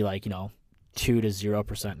where I'll be like, 2 to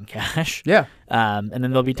 0% in cash. Yeah. And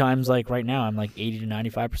then there'll be times like right now I'm like 80 to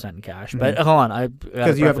 95% in cash. But hold on,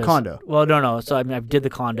 because you have a condo. Well, no. So I did the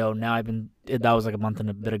condo. Now that was like a month and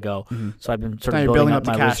a bit ago. So I've been sort of building up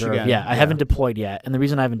my cash reserve. again. Yeah, I haven't deployed yet. And the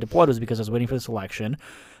reason I haven't deployed was because I was waiting for this election.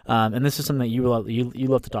 And this is something that you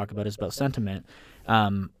love to talk about, is about sentiment.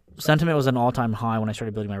 Sentiment was at an all-time high when I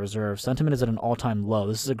started building my reserve. Sentiment is at an all-time low.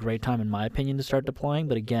 This is a great time, in my opinion, to start deploying.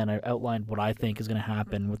 But again, I outlined what I think is going to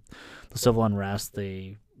happen with the civil unrest,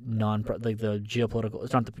 the geopolitical.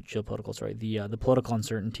 It's not the geopolitical. Sorry, the political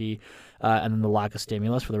uncertainty, and then the lack of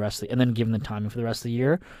stimulus for the rest of the, and then given the timing for the rest of the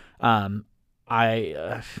year. Again,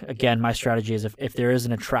 my strategy is if there is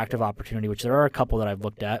an attractive opportunity, which there are a couple that I've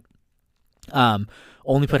looked at,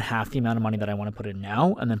 only put half the amount of money that I want to put in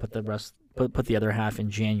now, and then put the rest. Put the other half in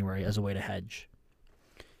January as a way to hedge.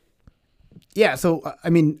 Yeah, so,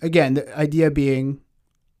 again, the idea being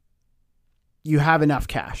you have enough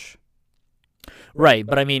cash. Right,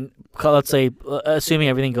 but let's say, assuming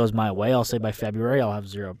everything goes my way, I'll say by February I'll have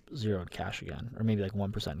zero in cash again, or maybe like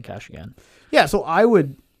 1% in cash again. Yeah, so I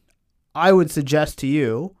would suggest to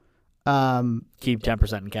you... keep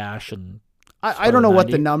 10% in cash. And I don't know what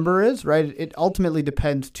the number is, right? It ultimately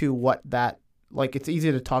depends to what that... Like, it's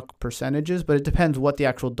easy to talk percentages, but it depends what the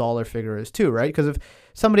actual dollar figure is too, right? Because if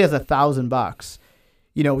somebody has $1,000,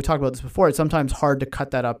 we talked about this before, it's sometimes hard to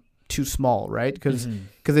cut that up too small, right? Because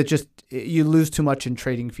you lose too much in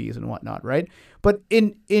trading fees and whatnot, right? But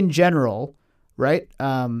in general, right,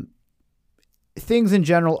 things in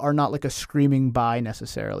general are not like a screaming buy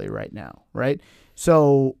necessarily right now, right?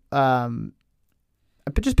 So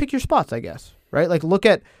but just pick your spots, I guess, right? Like look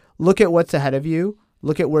at what's ahead of you.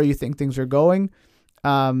 Look at where you think things are going.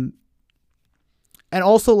 And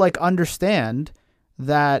also understand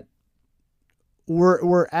that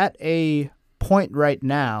we're at a point right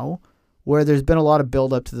now where there's been a lot of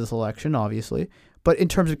build up to this election, obviously. But in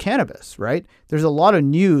terms of cannabis, right, there's a lot of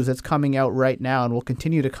news that's coming out right now and will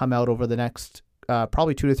continue to come out over the next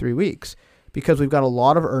probably 2 to 3 weeks because we've got a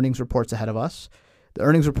lot of earnings reports ahead of us. The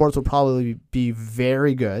earnings reports will probably be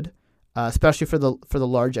very good, especially for the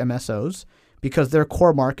large MSOs. Because their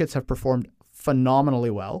core markets have performed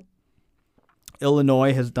phenomenally well.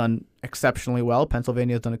 Illinois has done exceptionally well.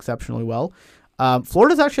 Pennsylvania has done exceptionally well.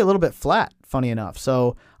 Florida's actually a little bit flat, funny enough.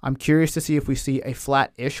 So I'm curious to see if we see a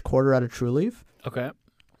flat-ish quarter out of Trulieve. Okay.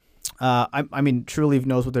 Trulieve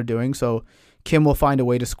knows what they're doing, so Kim will find a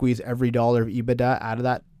way to squeeze every dollar of EBITDA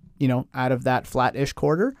out of that flat-ish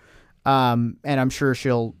quarter. And I'm sure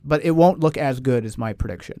but it won't look as good as my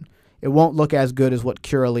prediction. It won't look as good as what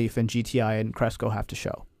Curaleaf and GTI and Cresco have to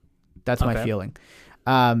show. That's my feeling.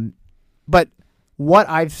 But what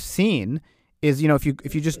I've seen is, if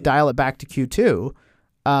you just dial it back to Q2,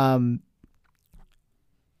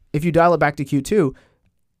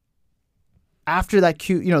 after that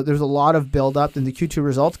there's a lot of build-up, and the Q2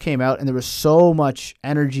 results came out, and there was so much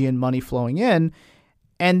energy and money flowing in,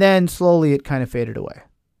 and then slowly it kind of faded away.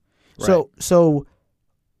 Right. So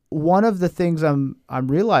one of the things I'm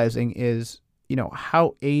realizing is,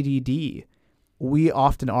 how ADD we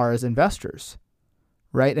often are as investors,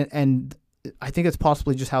 right? And I think it's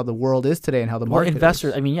possibly just how the world is today and how the market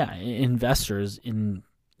investors, is. Investors in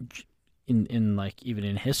like even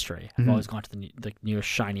in history have always gone to the newest,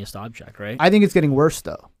 shiniest object, right? I think it's getting worse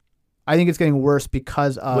though. I think it's getting worse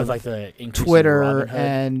because of with like the Twitter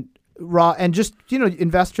and just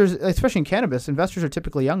investors, especially in cannabis. Investors are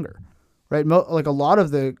typically younger, right? Like a lot of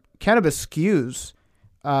the cannabis skews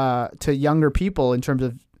to younger people in terms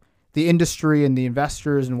of the industry and the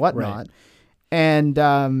investors and whatnot. Right. And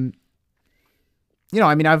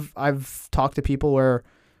I've talked to people where,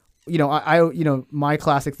 my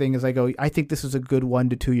classic thing is I go, I think this is a good 1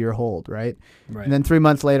 to 2 year hold, right? And then 3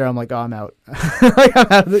 months later, I'm like, oh, I'm out. Like I'm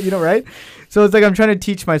out, right? So it's like I'm trying to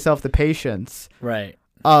teach myself the patience, right?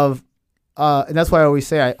 Of, and that's why I always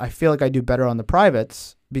say I feel like I do better on the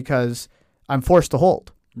privates because I'm forced to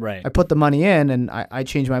hold. Right. I put the money in and I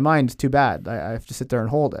change my mind. It's too bad. I have to sit there and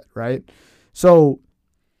hold it, right? So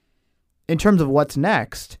in terms of what's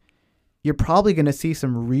next, you're probably going to see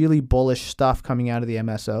some really bullish stuff coming out of the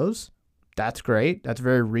MSOs. That's great. That's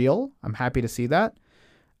very real. I'm happy to see that.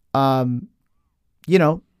 Don't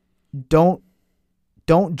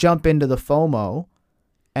jump into the FOMO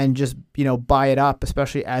and just, buy it up,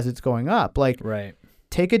 especially as it's going up. Like,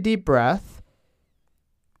 take a deep breath.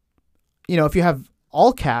 If you have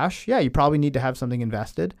all cash, yeah, you probably need to have something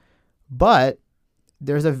invested. But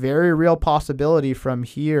there's a very real possibility from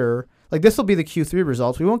here. Like, this will be the Q3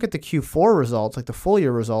 results. We won't get the Q4 results, like the full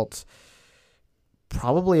year results,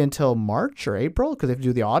 probably until March or April because they have to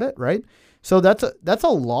do the audit, right? So that's a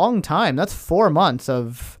long time. That's 4 months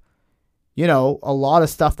of, a lot of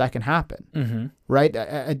stuff that can happen,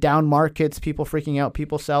 right? Down markets, people freaking out,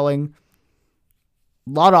 people selling.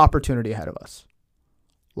 A lot of opportunity ahead of us.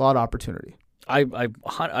 A lot of opportunity. I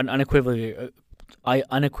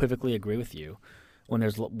unequivocally agree with you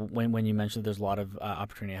when you mentioned there's a lot of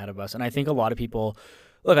opportunity ahead of us, and I think a lot of people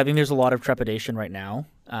I think there's a lot of trepidation right now,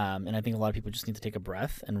 and I think a lot of people just need to take a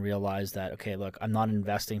breath and realize that I'm not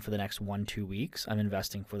investing for the next 1-2 weeks. I'm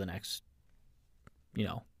investing for the next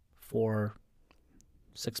 4-6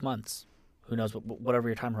 months. Who knows, whatever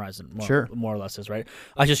your time horizon more or less is, right?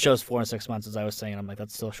 I just chose 4 and 6 months, as I was saying, and I'm like,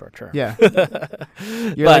 that's still short term. Yeah.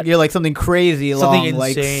 You're like something crazy long, insane,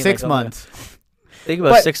 like 6 months. Think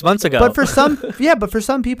about 6 months ago. But for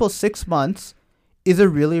some people, 6 months is a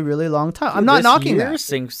really, really long time. I'm not knocking that.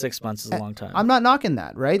 6 months is a long time. I'm not knocking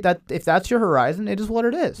that, right? That if that's your horizon, it is what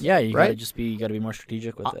it is. Yeah, you gotta be more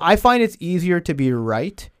strategic with it. I find it's easier to be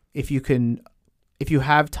right if you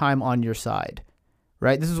have time on your side.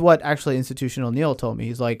 Right. This is what actually Institutional Neil told me.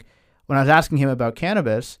 He's like, when I was asking him about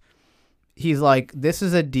cannabis, he's like, this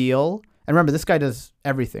is a deal. And remember, this guy does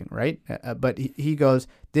everything, right? But he goes,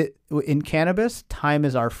 in cannabis, time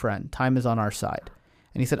is our friend. Time is on our side.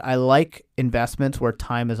 And he said, I like investments where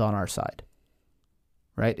time is on our side.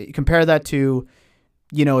 Right. You compare that to,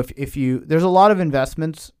 there's a lot of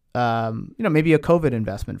investments, maybe a COVID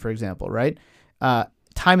investment, for example, right?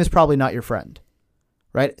 Time is probably not your friend.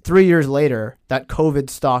 Right? 3 years later, that COVID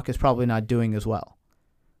stock is probably not doing as well.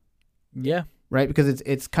 Yeah. Right? Because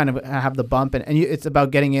it's kind of have the bump and it's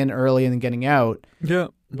about getting in early and then getting out. Yeah.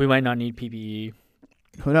 We might not need PPE.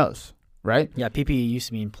 Who knows? Right? Yeah. PPE used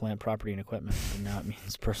to mean plant, property, and equipment, and now it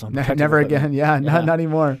means personal. Never again. Yeah. Not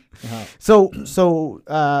anymore. Uh-huh. So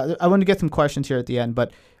I wanted to get some questions here at the end,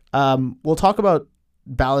 but we'll talk about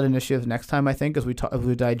ballot initiatives next time, I think, as we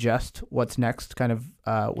digest what's next kind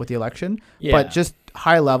of with the election. Yeah. But just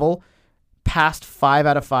high level, past 5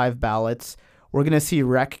 out of 5 ballots, we're going to see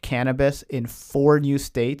rec cannabis in 4 new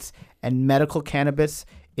states and medical cannabis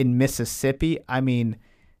in Mississippi. I mean,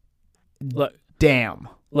 damn.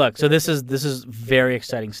 Look, so this is very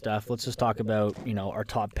exciting stuff. Let's just talk about, our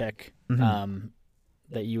top pick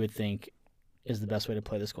that you would think is the best way to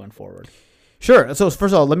play this going forward. Sure. So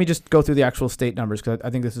first of all, let me just go through the actual state numbers because I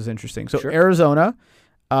think this is interesting. So sure. Arizona,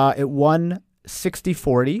 it won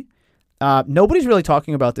 60-40. Nobody's really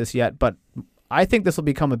talking about this yet, but I think this will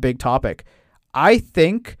become a big topic. I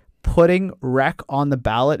think putting rec on the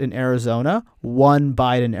ballot in Arizona won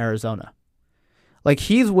Biden Arizona. Like,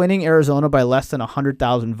 he's winning Arizona by less than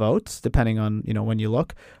 100,000 votes, depending on, when you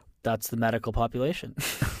look. That's the medical population.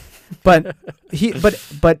 but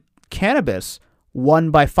cannabis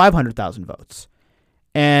won by 500,000 votes.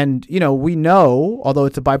 And, we know, although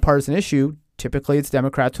it's a bipartisan issue, typically it's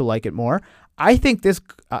Democrats who like it more. I think this,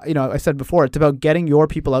 I said before, it's about getting your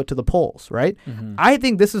people out to the polls, right? Mm-hmm. I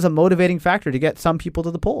think this is a motivating factor to get some people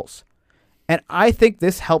to the polls. And I think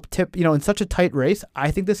this helped tip, in such a tight race,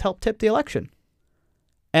 I think this helped tip the election.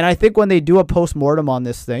 And I think when they do a postmortem on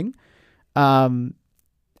this thing,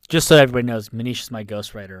 Just so everybody knows, Manish is my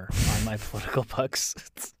ghostwriter on my political books.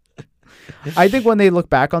 I think when they look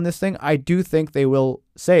back on this thing, I do think they will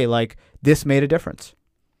say, like, this made a difference,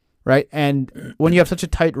 right? And when you have such a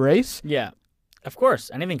tight race. Yeah, of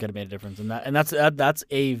course. Anything could have made a difference in that. And that's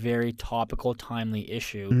a very topical, timely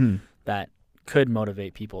issue that could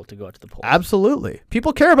motivate people to go out to the polls. Absolutely.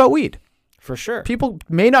 People care about weed. For sure. People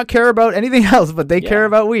may not care about anything else, but they care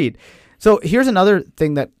about weed. So here's another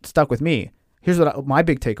thing that stuck with me. Here's my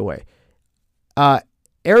big takeaway.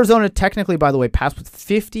 Arizona technically, by the way, passed with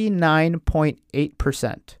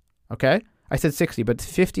 59.8%. Okay? I said 60, but it's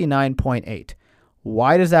 59.8.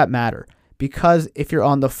 Why does that matter? Because if you're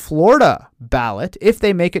on the Florida ballot, if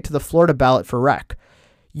they make it to the Florida ballot for rec,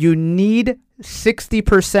 you need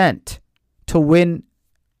 60% to win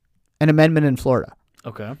an amendment in Florida.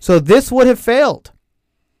 Okay. So this would have failed.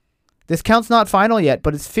 This count's not final yet,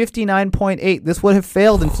 but it's 59.8. This would have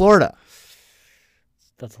failed in Florida.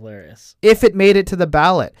 That's hilarious. If it made it to the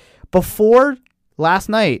ballot. Before last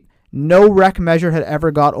night, no rec measure had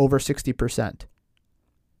ever got over 60%.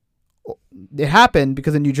 It happened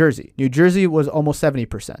because of New Jersey. New Jersey was almost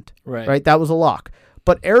 70%. Right? That was a lock.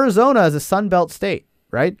 But Arizona is a Sun Belt state,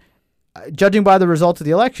 right? Judging by the results of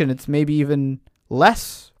the election, it's maybe even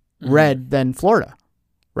less red than Florida,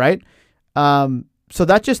 right? So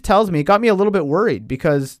that just tells me, it got me a little bit worried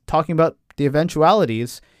because talking about the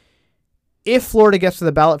eventualities, if Florida gets to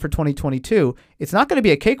the ballot for 2022, it's not going to be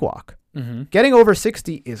a cakewalk. Getting over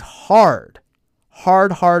 60 is hard.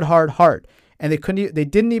 Hard. And they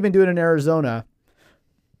didn't even do it in Arizona.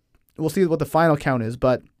 We'll see what the final count is,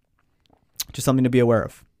 but just something to be aware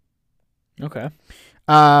of. Okay.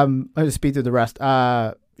 I'll just speed through the rest.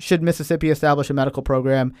 Should Mississippi establish a medical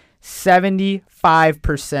program?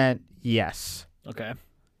 75% yes. Okay.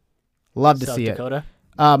 Love to see Dakota? it.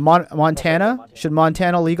 Montana. Should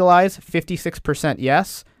Montana legalize? 56%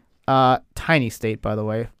 yes. Tiny state, by the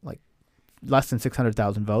way, like less than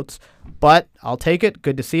 600,000 votes. But I'll take it.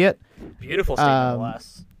 Good to see it. Beautiful state,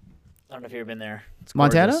 nonetheless. I don't know if you've ever been there. It's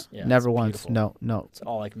Montana? gorgeous. Yeah, never once. No. It's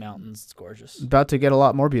all like mountains. It's gorgeous. About to get a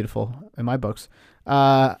lot more beautiful in my books.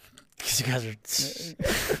 Because you guys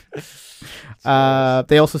are.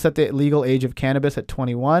 They also set the legal age of cannabis at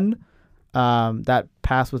 21. That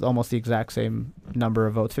passed with almost the exact same number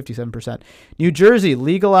of votes, 57%. New Jersey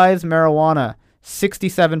legalized marijuana.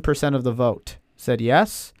 67% of the vote said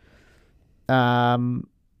yes.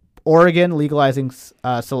 Oregon legalizing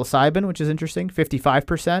psilocybin, which is interesting.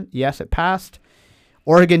 55%. Yes, it passed.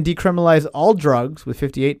 Oregon decriminalized all drugs with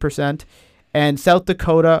 58%. And South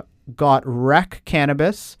Dakota got rec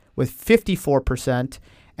cannabis with 54%.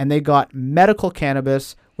 And they got medical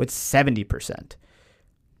cannabis with 70%.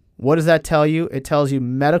 What does that tell you? It tells you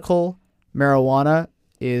medical marijuana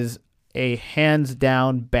is a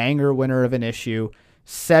hands-down banger winner of an issue.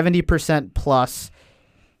 70% plus.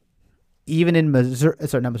 Even in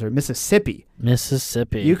Mississippi.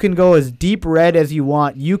 Mississippi. You can go as deep red as you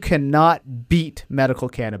want. You cannot beat medical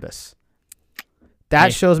cannabis.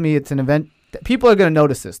 That shows me it's an event. People are going to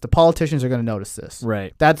notice this. The politicians are going to notice this.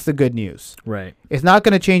 Right. That's the good news. Right. It's not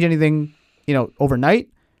going to change anything, overnight,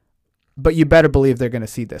 but you better believe they're going to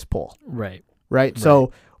see this poll. Right. Right?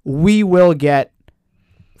 So we will get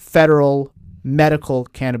federal medical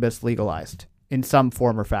cannabis legalized in some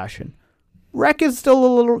form or fashion. Rec is still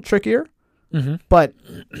a little trickier, but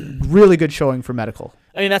really good showing for medical.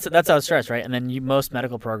 I mean, that's how it starts, right? And then most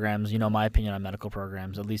medical programs, my opinion on medical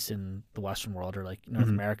programs, at least in the Western world or like North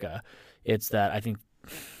America, it's that I think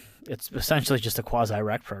it's essentially just a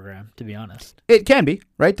quasi-rec program, to be honest. It can be,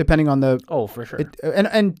 right? Depending on the... Oh, for sure.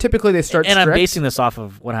 And typically they start And strict. I'm basing this off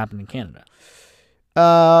of what happened in Canada.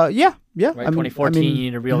 Yeah. Right? 2014, you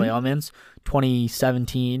needed real ailments.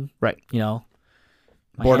 2017, right?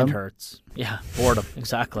 My hand hurts. Yeah, boredom.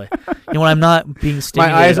 Exactly. When I'm not being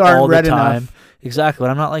stimulated my eyes aren't all the red time. enough. Exactly.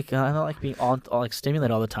 When I'm not like being all like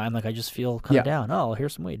stimulated all the time. Like I just feel kind of down. Oh,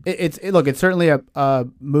 here's some weed. It's certainly a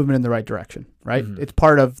movement in the right direction, right? It's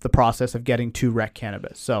part of the process of getting to rec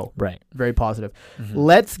cannabis. So very positive.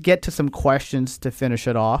 Let's get to some questions to finish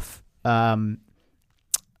it off. I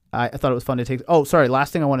thought it was fun to take. Oh, sorry.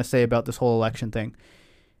 Last thing I want to say about this whole election thing.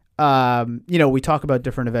 We talk about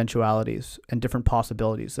different eventualities and different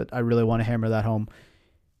possibilities that I really want to hammer that home.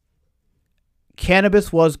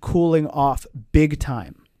 Cannabis was cooling off big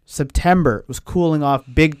time. September was cooling off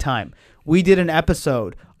big time. We did an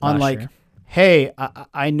episode on hey,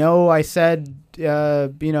 I know I said,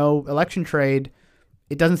 election trade.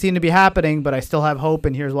 It doesn't seem to be happening, but I still have hope,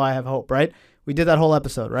 and here's why I have hope, right? We did that whole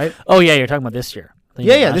episode, right? Oh, yeah, you're talking about this year.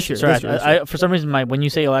 Yeah, this year. Sorry, this year. I for some reason, when you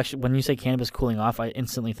say cannabis cooling off, I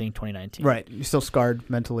instantly think 2019. Right, you're still scarred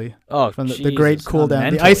mentally. Oh, from the great cool down,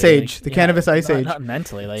 mentally, the ice age, the cannabis ice age. Not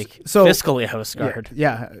mentally, so fiscally, I was scarred.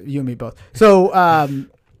 Yeah, you and me both. So,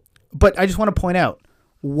 but I just want to point out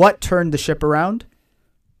what turned the ship around.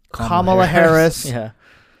 Kamala Harris.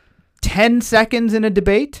 10 seconds in a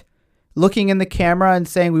debate, looking in the camera and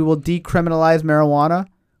saying we will decriminalize marijuana,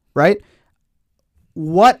 right?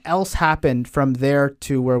 What else happened from there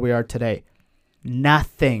to where we are today?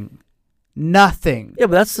 Nothing. Yeah, but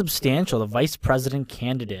that's substantial. The vice president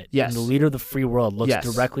candidate, and the leader of the free world, looks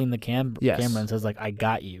directly in the camera and says, like, I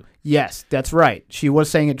got you. Yes, that's right. She was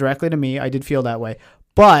saying it directly to me. I did feel that way.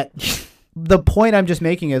 But the point I'm just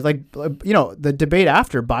making is, like, you know, the debate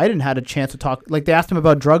after, Biden had a chance to talk. Like, they asked him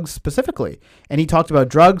about drugs specifically. And he talked about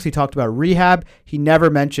drugs. He talked about rehab. He never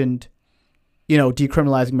mentioned, you know,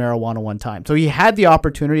 decriminalizing marijuana one time. So he had the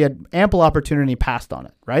opportunity, he had ample opportunity, and he passed on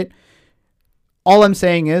it, right? All I'm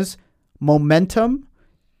saying is momentum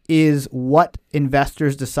is what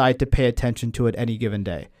investors decide to pay attention to at any given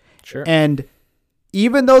day. Sure. And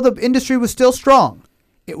even though the industry was still strong,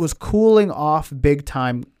 it was cooling off big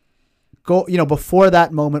time. Before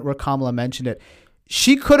that moment where Kamala mentioned it,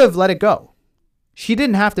 she could have let it go. She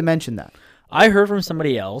didn't have to mention that. I heard from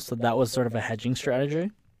somebody else that was sort of a hedging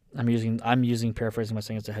strategy. I'm using paraphrasing by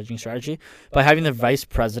saying it's a hedging strategy. By having the vice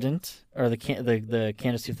president or the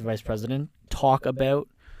candidacy for the vice president talk about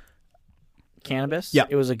cannabis,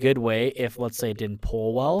 it was a good way if, let's say, it didn't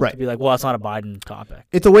poll well, to be like, well, it's not a Biden topic.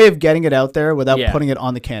 It's a way of getting it out there without putting it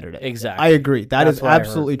on the candidate. Exactly. I agree. That's is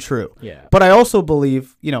absolutely true. Yeah. But I also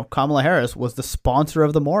believe, Kamala Harris was the sponsor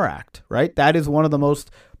of the MORE Act, right? That is one of the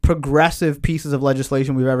most progressive pieces of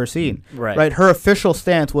legislation we've ever seen. Right. Her official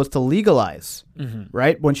stance was to legalize,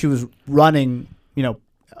 right? When she was running,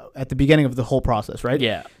 at the beginning of the whole process, right?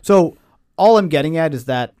 Yeah. So all I'm getting at is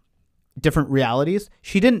that different realities.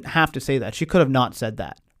 She didn't have to say that. She could have not said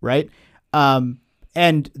that, right? And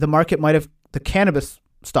the cannabis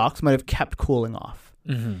stocks might have kept cooling off.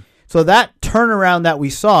 So that turnaround that we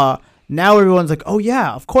saw, now everyone's like, oh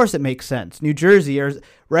yeah, of course it makes sense. New Jersey,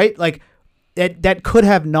 right? Like that could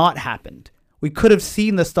have not happened. We could have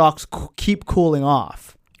seen the stocks keep cooling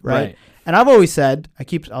off, right? And I've always said,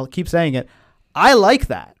 I'll keep saying it, I like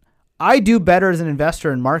that. I do better as an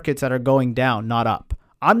investor in markets that are going down, not up.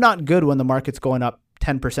 I'm not good when the market's going up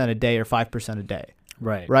 10% a day or 5% a day.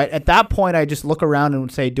 Right. At that point, I just look around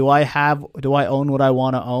and say, do I own what I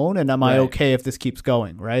want to own? And am I okay if this keeps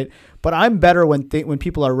going? Right. But I'm better when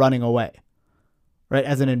people are running away. Right.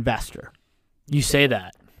 As an investor. You say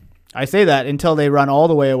that. I say that until they run all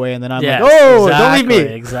the way away. And then I'm like, oh, don't leave me.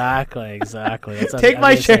 Exactly. Take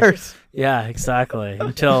my shares. Yeah, exactly.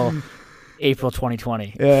 Until April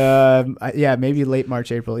 2020. Yeah, maybe late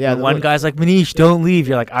March, April. Yeah. One guy's like, Manish, don't leave.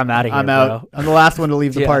 You're like, I'm out of here, I'm out. I'm the last one to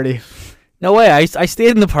leave the party. No way. I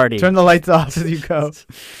stayed in the party. Turn the lights off as you go.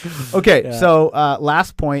 Okay, so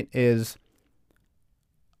last point is,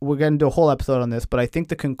 we're going to do a whole episode on this, but I think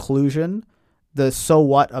the conclusion, the so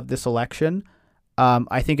what of this election,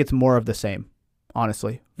 I think it's more of the same,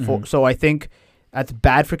 honestly. So I think that's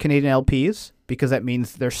bad for Canadian LPs because that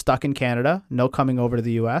means they're stuck in Canada, no coming over to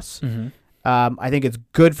the U.S. I think it's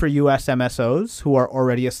good for U.S. MSOs who are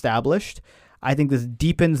already established. I think this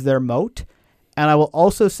deepens their moat. And I will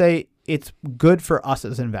also say it's good for us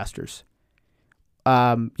as investors.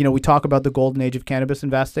 We talk about the golden age of cannabis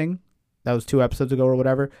investing. That was 2 episodes ago or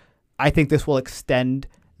whatever. I think this will extend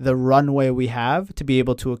the runway we have to be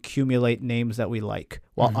able to accumulate names that we like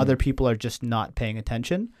while other people are just not paying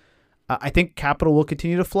attention. I think capital will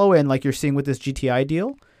continue to flow in like you're seeing with this GTI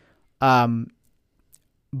deal.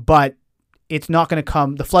 But it's not going to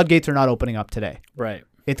come. The floodgates are not opening up today. Right.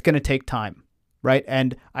 It's going to take time. Right.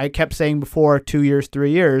 And I kept saying before 2 years,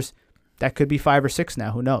 3 years, that could be 5 or 6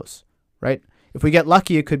 now. Who knows? Right. If we get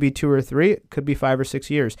lucky, it could be 2 or 3. It could be 5 or 6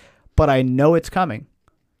 years. But I know it's coming.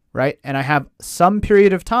 Right. And I have some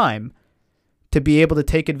period of time to be able to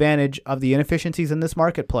take advantage of the inefficiencies in this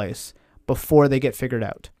marketplace before they get figured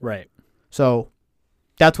out. Right. So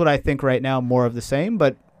that's what I think right now, more of the same.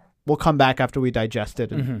 But we'll come back after we digest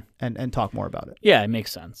it and talk more about it. Yeah, it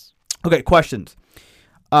makes sense. Okay, questions.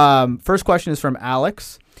 First question is from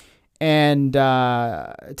Alex. And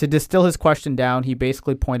to distill his question down, he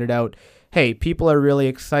basically pointed out, hey, people are really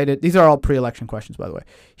excited. These are all pre-election questions, by the way.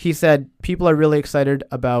 He said people are really excited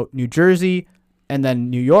about New Jersey and then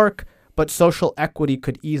New York, but social equity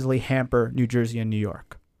could easily hamper New Jersey and New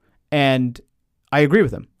York. And I agree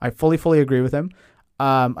with him. I fully agree with him.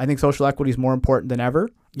 I think social equity is more important than ever.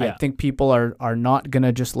 Yeah. I think people are not going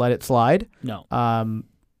to just let it slide. No.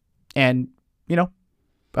 And,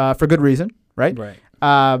 for good reason, right? Right.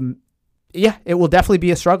 Yeah, it will definitely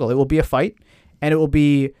be a struggle. It will be a fight, and it will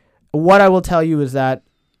be. What I will tell you is that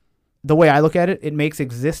the way I look at it, it makes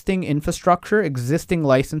existing infrastructure, existing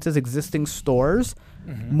licenses, existing stores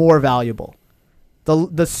more valuable.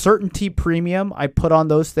 The certainty premium I put on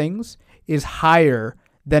those things is higher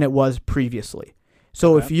than it was previously.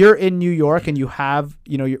 So if you're in New York and you have,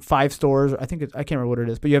 your 5 stores, I can't remember what it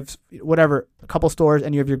is, but you have whatever, a couple stores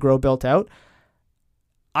and you have your grow built out,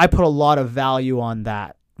 I put a lot of value on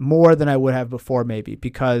that, more than I would have before maybe,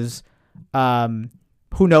 because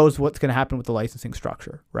who knows what's going to happen with the licensing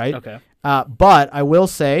structure, right? Okay. But I will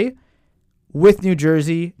say, with New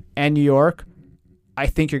Jersey and New York, I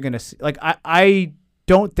think you're going to see, I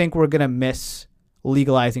don't think we're going to miss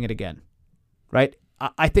legalizing it again, right?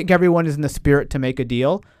 I think everyone is in the spirit to make a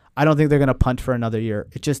deal. I don't think they're going to punt for another year.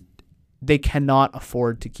 It just, they cannot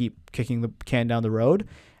afford to keep kicking the can down the road.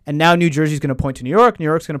 And now New Jersey's going to point to New York. New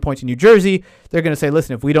York's going to point to New Jersey. They're going to say,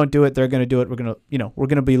 listen, if we don't do it, they're going to do it. We're going to, we're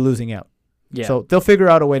going to be losing out. Yeah. So they'll figure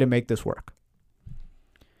out a way to make this work.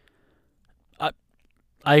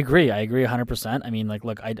 I agree 100%. I mean,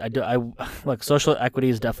 look, social equity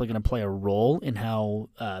is definitely going to play a role in how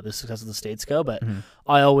the success of the states go. But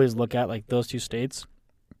I always look at those 2 states.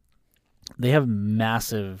 They have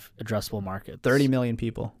massive addressable markets. 30 million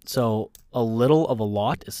people. So a little of a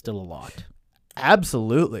lot is still a lot.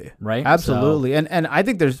 Absolutely. Right? Absolutely. So, and I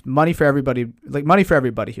think there's money for everybody,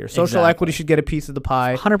 here. Social equity should get a piece of the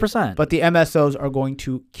pie. 100%. But the MSOs are going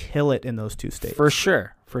to kill it in those 2 states. For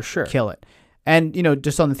sure. Kill it. And,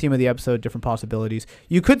 just on the theme of the episode, different possibilities.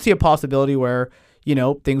 You could see a possibility where,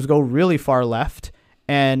 things go really far left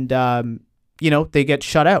and, they get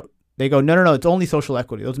shut out. They go, no, it's only social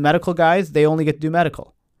equity. Those medical guys, they only get to do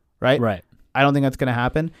medical, right? Right. I don't think that's going to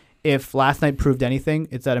happen. If last night proved anything,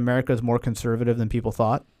 it's that America is more conservative than people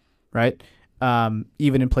thought, right?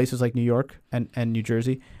 Even in places like New York and New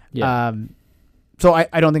Jersey. Yeah. So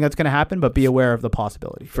I don't think that's going to happen, but be aware of the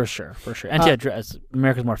possibility. For sure. And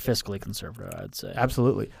America's more fiscally conservative, I'd say.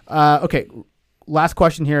 Absolutely. Okay, last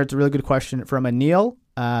question here. It's a really good question from Anil.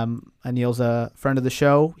 Anil's a friend of the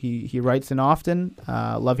show. He writes in often.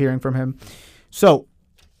 Love hearing from him. So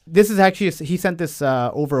this is actually, he sent this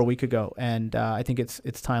over a week ago, and I think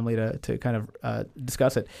it's timely to kind of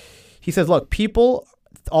discuss it. He says, look, people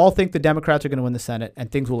all think the Democrats are going to win the Senate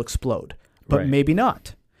and things will explode, but maybe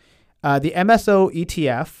not. The MSO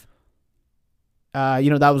ETF,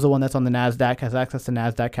 that was the one that's on the NASDAQ, has access to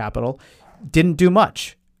NASDAQ capital, didn't do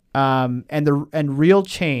much. And real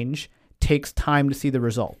change takes time to see the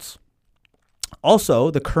results.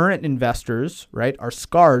 Also, the current investors, right, are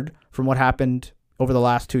scarred from what happened over the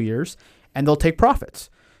last 2 years, and they'll take profits.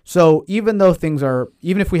 So even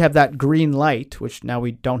if we have that green light, which now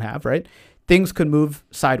we don't have, right, things could move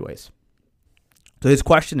sideways. So his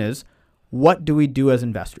question is, what do we do as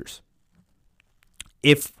investors?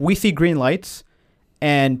 If we see green lights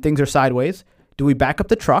and things are sideways, do we back up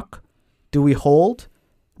the truck? Do we hold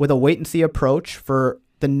with a wait and see approach for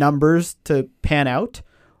the numbers to pan out?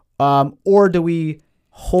 Or do we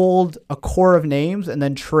hold a core of names and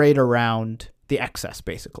then trade around the excess,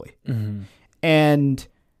 basically? Mm-hmm. And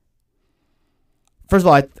first of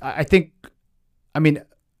all, I think,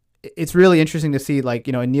 it's really interesting to see,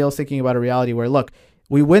 Neil's thinking about a reality where, look,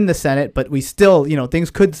 we win the Senate, but we still,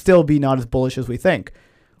 things could still be not as bullish as we think.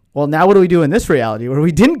 Well, now what do we do in this reality where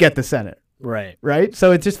we didn't get the Senate? Right. Right?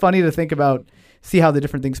 So it's just funny to think about, see how the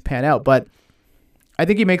different things pan out. But I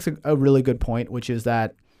think he makes a really good point, which is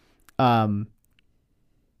that I've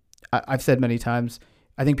said many times,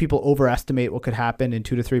 I think people overestimate what could happen in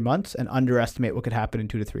 2 to 3 months and underestimate what could happen in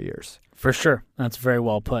 2 to 3 years. For sure. That's very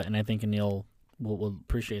well put, and I think Anil will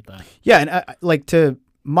appreciate that. Yeah, and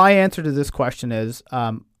my answer to this question is,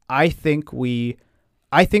 I think the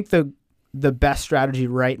best strategy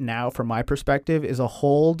right now, from my perspective, is a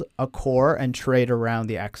hold, a core, and trade around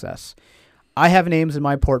the excess. I have names in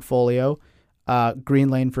my portfolio,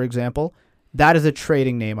 Greenlane, for example. That is a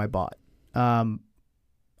trading name I bought.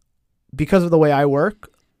 Because of the way I work,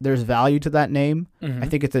 there's value to that name. Mm-hmm. I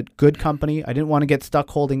think it's a good company. I didn't want to get stuck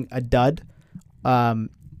holding a dud.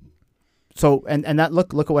 So that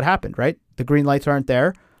look at what happened, right? The green lights aren't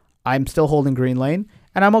there. I'm still holding Greenlane,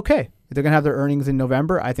 and I'm okay. If they're going to have their earnings in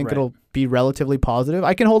November, I think it'll be relatively positive.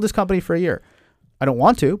 I can hold this company for a year. I don't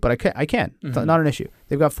want to, but I can. Mm-hmm. It's not an issue.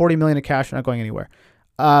 They've got $40 million in cash. They're not going anywhere.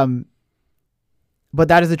 But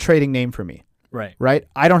that is a trading name for me. Right?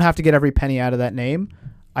 I don't have to get every penny out of that name.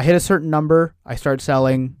 I hit a certain number. I start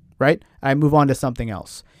selling, right? I move on to something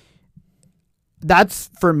else. That's,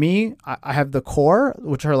 for me, I have the core,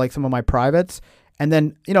 which are like some of my privates. And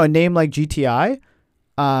then, a name like GTI,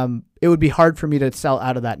 it would be hard for me to sell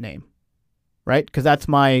out of that name. right? Because that's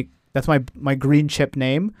my green chip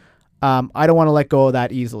name. I don't want to let go of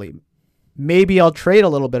that easily. Maybe I'll trade a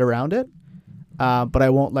little bit around it, but I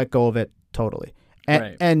won't let go of it totally.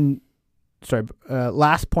 And sorry,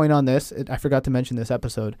 last point on this, I forgot to mention this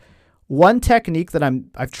episode. One technique that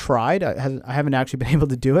I've tried, I haven't actually been able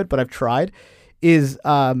to do it, but I've tried, is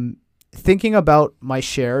thinking about my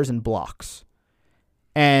shares in blocks.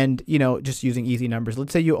 And, just using easy numbers.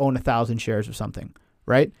 Let's say you own 1,000 shares or something,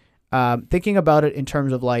 right? Thinking about it in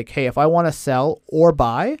terms of like, hey, if I want to sell or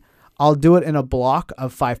buy, I'll do it in a block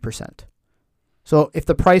of 5%. So if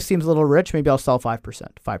the price seems a little rich, maybe I'll sell 5%,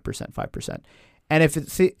 5%, 5%. And if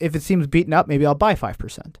it seems beaten up, maybe I'll buy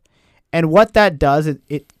 5%. And what that does,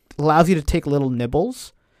 it allows you to take little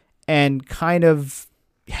nibbles and kind of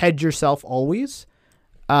hedge yourself always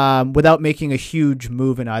without making a huge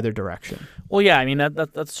move in either direction. Well, yeah, I mean,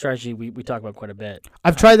 that's a strategy we talk about quite a bit.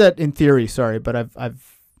 I've tried that in theory, sorry, but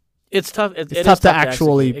I've it's tough. It's tough to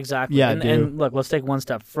actually exactly. Yeah, and look, let's take one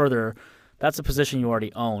step further. That's a position you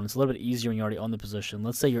already own. It's a little bit easier when you already own the position.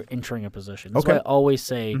 Let's say you're entering a position. That's why I always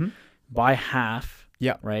say buy half.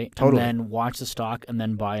 Yeah, right. Totally. And then watch the stock, and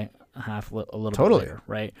then buy half a little bit later.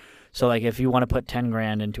 Right. So like if you want to put 10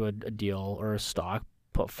 grand into a deal or a stock,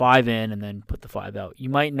 put 5 in and then put the 5 out. You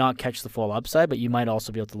might not catch the full upside, but you might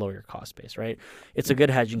also be able to lower your cost base. Right. It's a good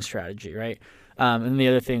hedging strategy. Right. And the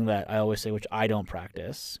other thing that I always say, which I don't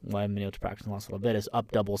practice, well, I haven't been able to practice in the last little bit, is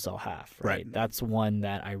up double, sell half. Right. That's one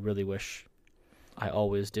that I really wish I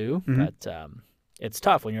always do. But it's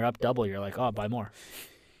tough when you're up double. You're like, oh, buy more.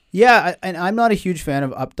 Yeah, and I'm not a huge fan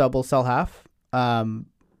of up double, sell half.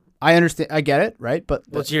 I understand, I get it, right? But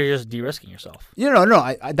you're just de-risking yourself. No,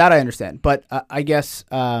 that I understand. But I guess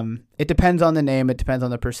it depends on the name. It depends on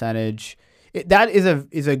the percentage. That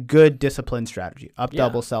is a good discipline strategy. Up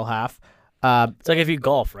double, sell half. It's like if you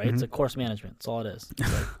golf, right? It's a course management. That's all it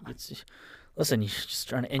is. Listen, you're just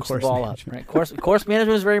trying to inch the ball up, right? Course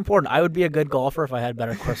management is very important. I would be a good golfer if I had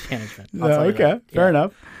better course management. Okay, fair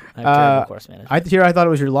enough. I have terrible course management. I thought it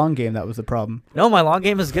was your long game that was the problem. No, my long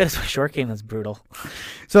game is good. It's my short game that's brutal.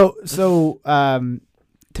 So to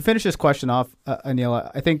finish this question off,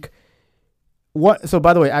 Anil, I think so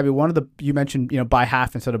by the way, Abby, you mentioned, buy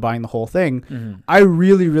half instead of buying the whole thing. I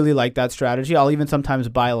really, really like that strategy. I'll even sometimes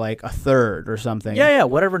buy like a third or something. Yeah,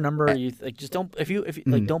 whatever number you like. Just don't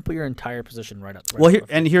like don't put your entire position right up.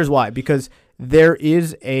 Here's why, because there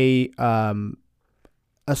is a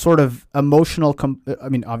sort of emotional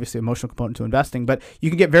obviously emotional component to investing, but you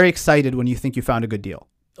can get very excited when you think you found a good deal.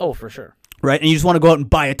 Oh, for sure. Right? And you just want to go out and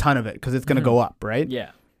buy a ton of it because it's going to go up, right?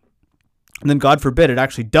 Yeah. And then God forbid it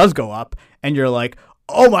actually does go up and you're like,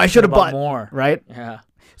 oh, I should have bought more. Right? Yeah.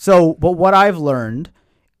 So, but what I've learned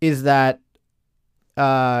is that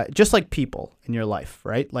just like people in your life,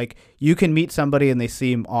 right? Like you can meet somebody and they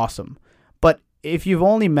seem awesome. But if you've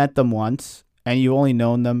only met them once and you've only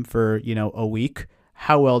known them for, a week,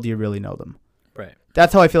 how well do you really know them? Right.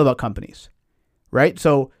 That's how I feel about companies, right?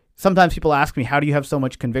 So sometimes people ask me, how do you have so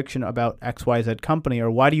much conviction about XYZ company, or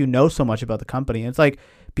why do you know so much about the company? And it's like,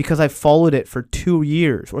 because I followed it for 2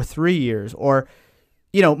 years or 3 years, or,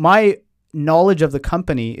 my knowledge of the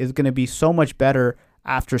company is going to be so much better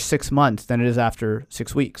after 6 months than it is after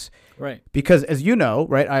 6 weeks. Right. Because as you know,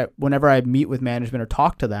 right, whenever I meet with management or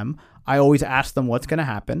talk to them, I always ask them what's going to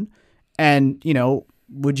happen. And,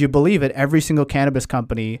 would you believe it? Every single cannabis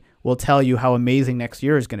company will tell you how amazing next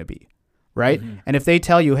year is going to be, right? And if they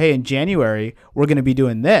tell you, hey, in January, we're going to be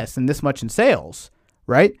doing this and this much in sales,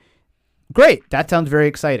 right? Great. That sounds very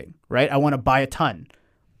exciting, right? I want to buy a ton.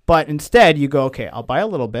 But instead, you go, okay, I'll buy a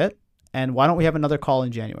little bit, and why don't we have another call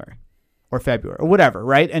in January or February or whatever,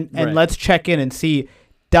 right? And let's check in and see,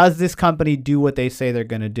 does this company do what they say they're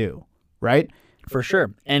going to do, right? For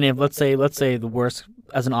sure. And if let's say the worst,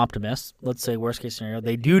 as an optimist, let's say worst case scenario,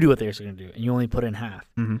 they do what they're going to do, and you only put in half.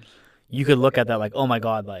 You could look at that like, oh my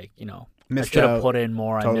God, like, I should have put in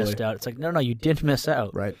more. Totally. I missed out. It's like, no, you didn't miss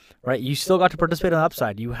out. Right. You still got to participate on the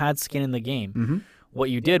upside. You had skin in the game. What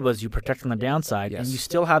you did was you protected on the downside, and you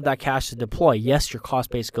still have that cash to deploy. Yes, your cost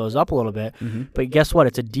base goes up a little bit, but guess what?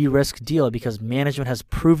 It's a de-risk deal because management has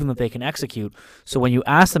proven that they can execute. So when you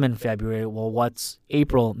ask them in February, well, what's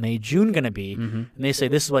April, May, June going to be? And they say,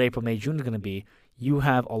 this is what April, May, June is going to be. You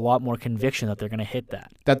have a lot more conviction that they're going to hit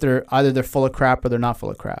that. That they're full of crap or they're not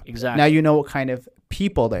full of crap. Exactly. Now you know what kind of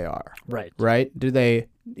people they are. Right. Right? Do they,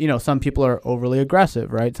 some people are overly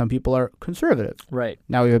aggressive, right? Some people are conservative. Right.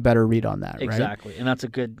 Now we have a better read on that, exactly. Right? And that's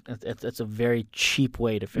it's a very cheap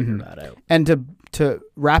way to figure that out. And to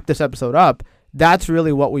wrap this episode up, that's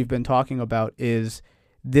really what we've been talking about is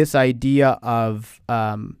this idea of,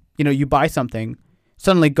 you buy something,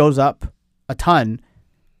 suddenly goes up a ton,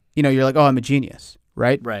 you're like, oh, I'm a genius,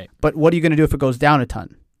 right? Right. But what are you going to do if it goes down a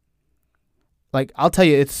ton? Like, I'll tell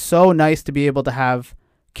you, it's so nice to be able to have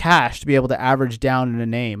cash to be able to average down in a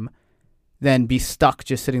name than be stuck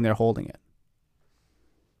just sitting there holding it.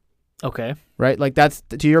 Okay. Right? Like, that's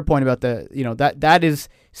to your point about that is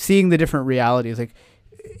seeing the different realities. Like,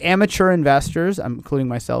 amateur investors, I'm including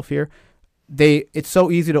myself here, it's so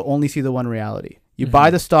easy to only see the one reality. You buy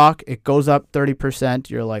the stock, it goes up 30%.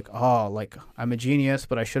 You're like, oh, like, I'm a genius,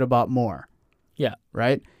 but I should have bought more. Yeah.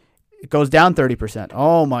 Right? It goes down 30%.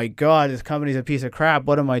 Oh my God, this company's a piece of crap.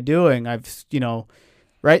 What am I doing?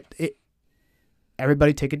 Right?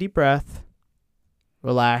 Everybody take a deep breath,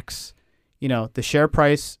 relax. The share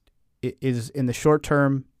price is in the short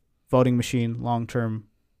term voting machine, long term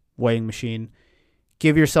weighing machine.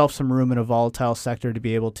 Give yourself some room in a volatile sector to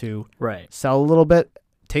be able to sell a little bit,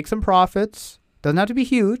 take some profits. Doesn't have to be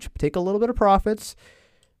huge, but take a little bit of profits.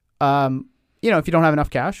 If you don't have enough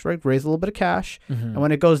cash, right, raise a little bit of cash. And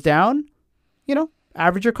when it goes down,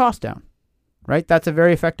 average your cost down, right? That's a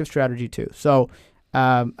very effective strategy too. So,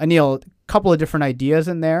 Anil, a couple of different ideas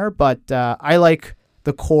in there, but I like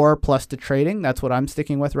the core plus the trading. That's what I'm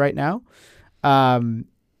sticking with right now.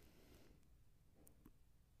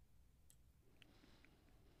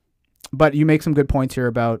 But you make some good points here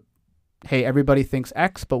about, hey, everybody thinks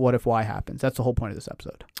X, but what if Y happens? That's the whole point of this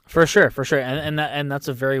episode. For sure. And that's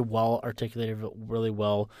a very well articulated, really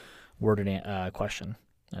well worded question,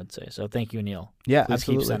 I'd say. So thank you, Neil. Yeah, please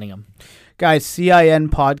absolutely. Keep sending them. Guys,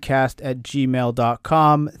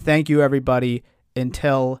 cinpodcast@gmail.com. Thank you, everybody.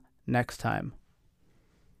 Until next time.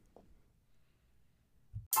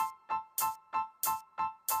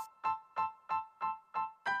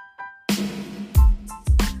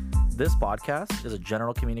 This podcast is a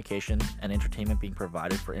general communication and entertainment being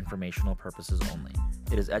provided for informational purposes only.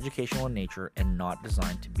 It is educational in nature and not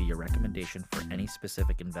designed to be a recommendation for any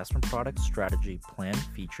specific investment product, strategy, plan,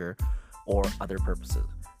 feature, or other purposes.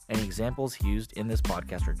 Any examples used in this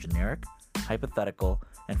podcast are generic, hypothetical,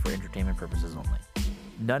 and for entertainment purposes only.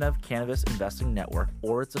 None of Cannabis Investing Network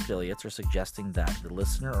or its affiliates are suggesting that the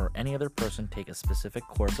listener or any other person take a specific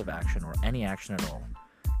course of action or any action at all.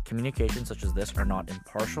 Communications such as this are not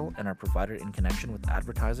impartial and are provided in connection with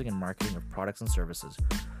advertising and marketing of products and services.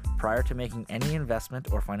 Prior to making any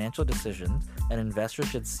investment or financial decisions, an investor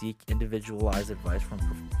should seek individualized advice from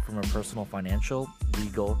a personal financial,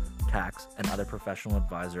 legal, tax, and other professional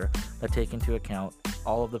advisor that take into account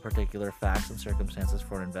all of the particular facts and circumstances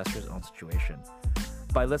for an investor's own situation.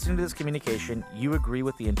 By listening to this communication, you agree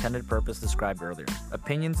with the intended purpose described earlier.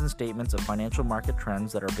 Opinions and statements of financial market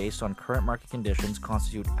trends that are based on current market conditions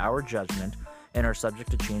constitute our judgment and are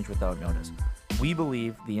subject to change without notice. We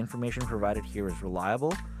believe the information provided here is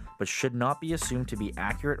reliable, but should not be assumed to be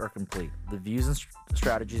accurate or complete. The views and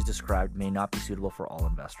strategies described may not be suitable for all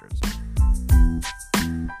investors.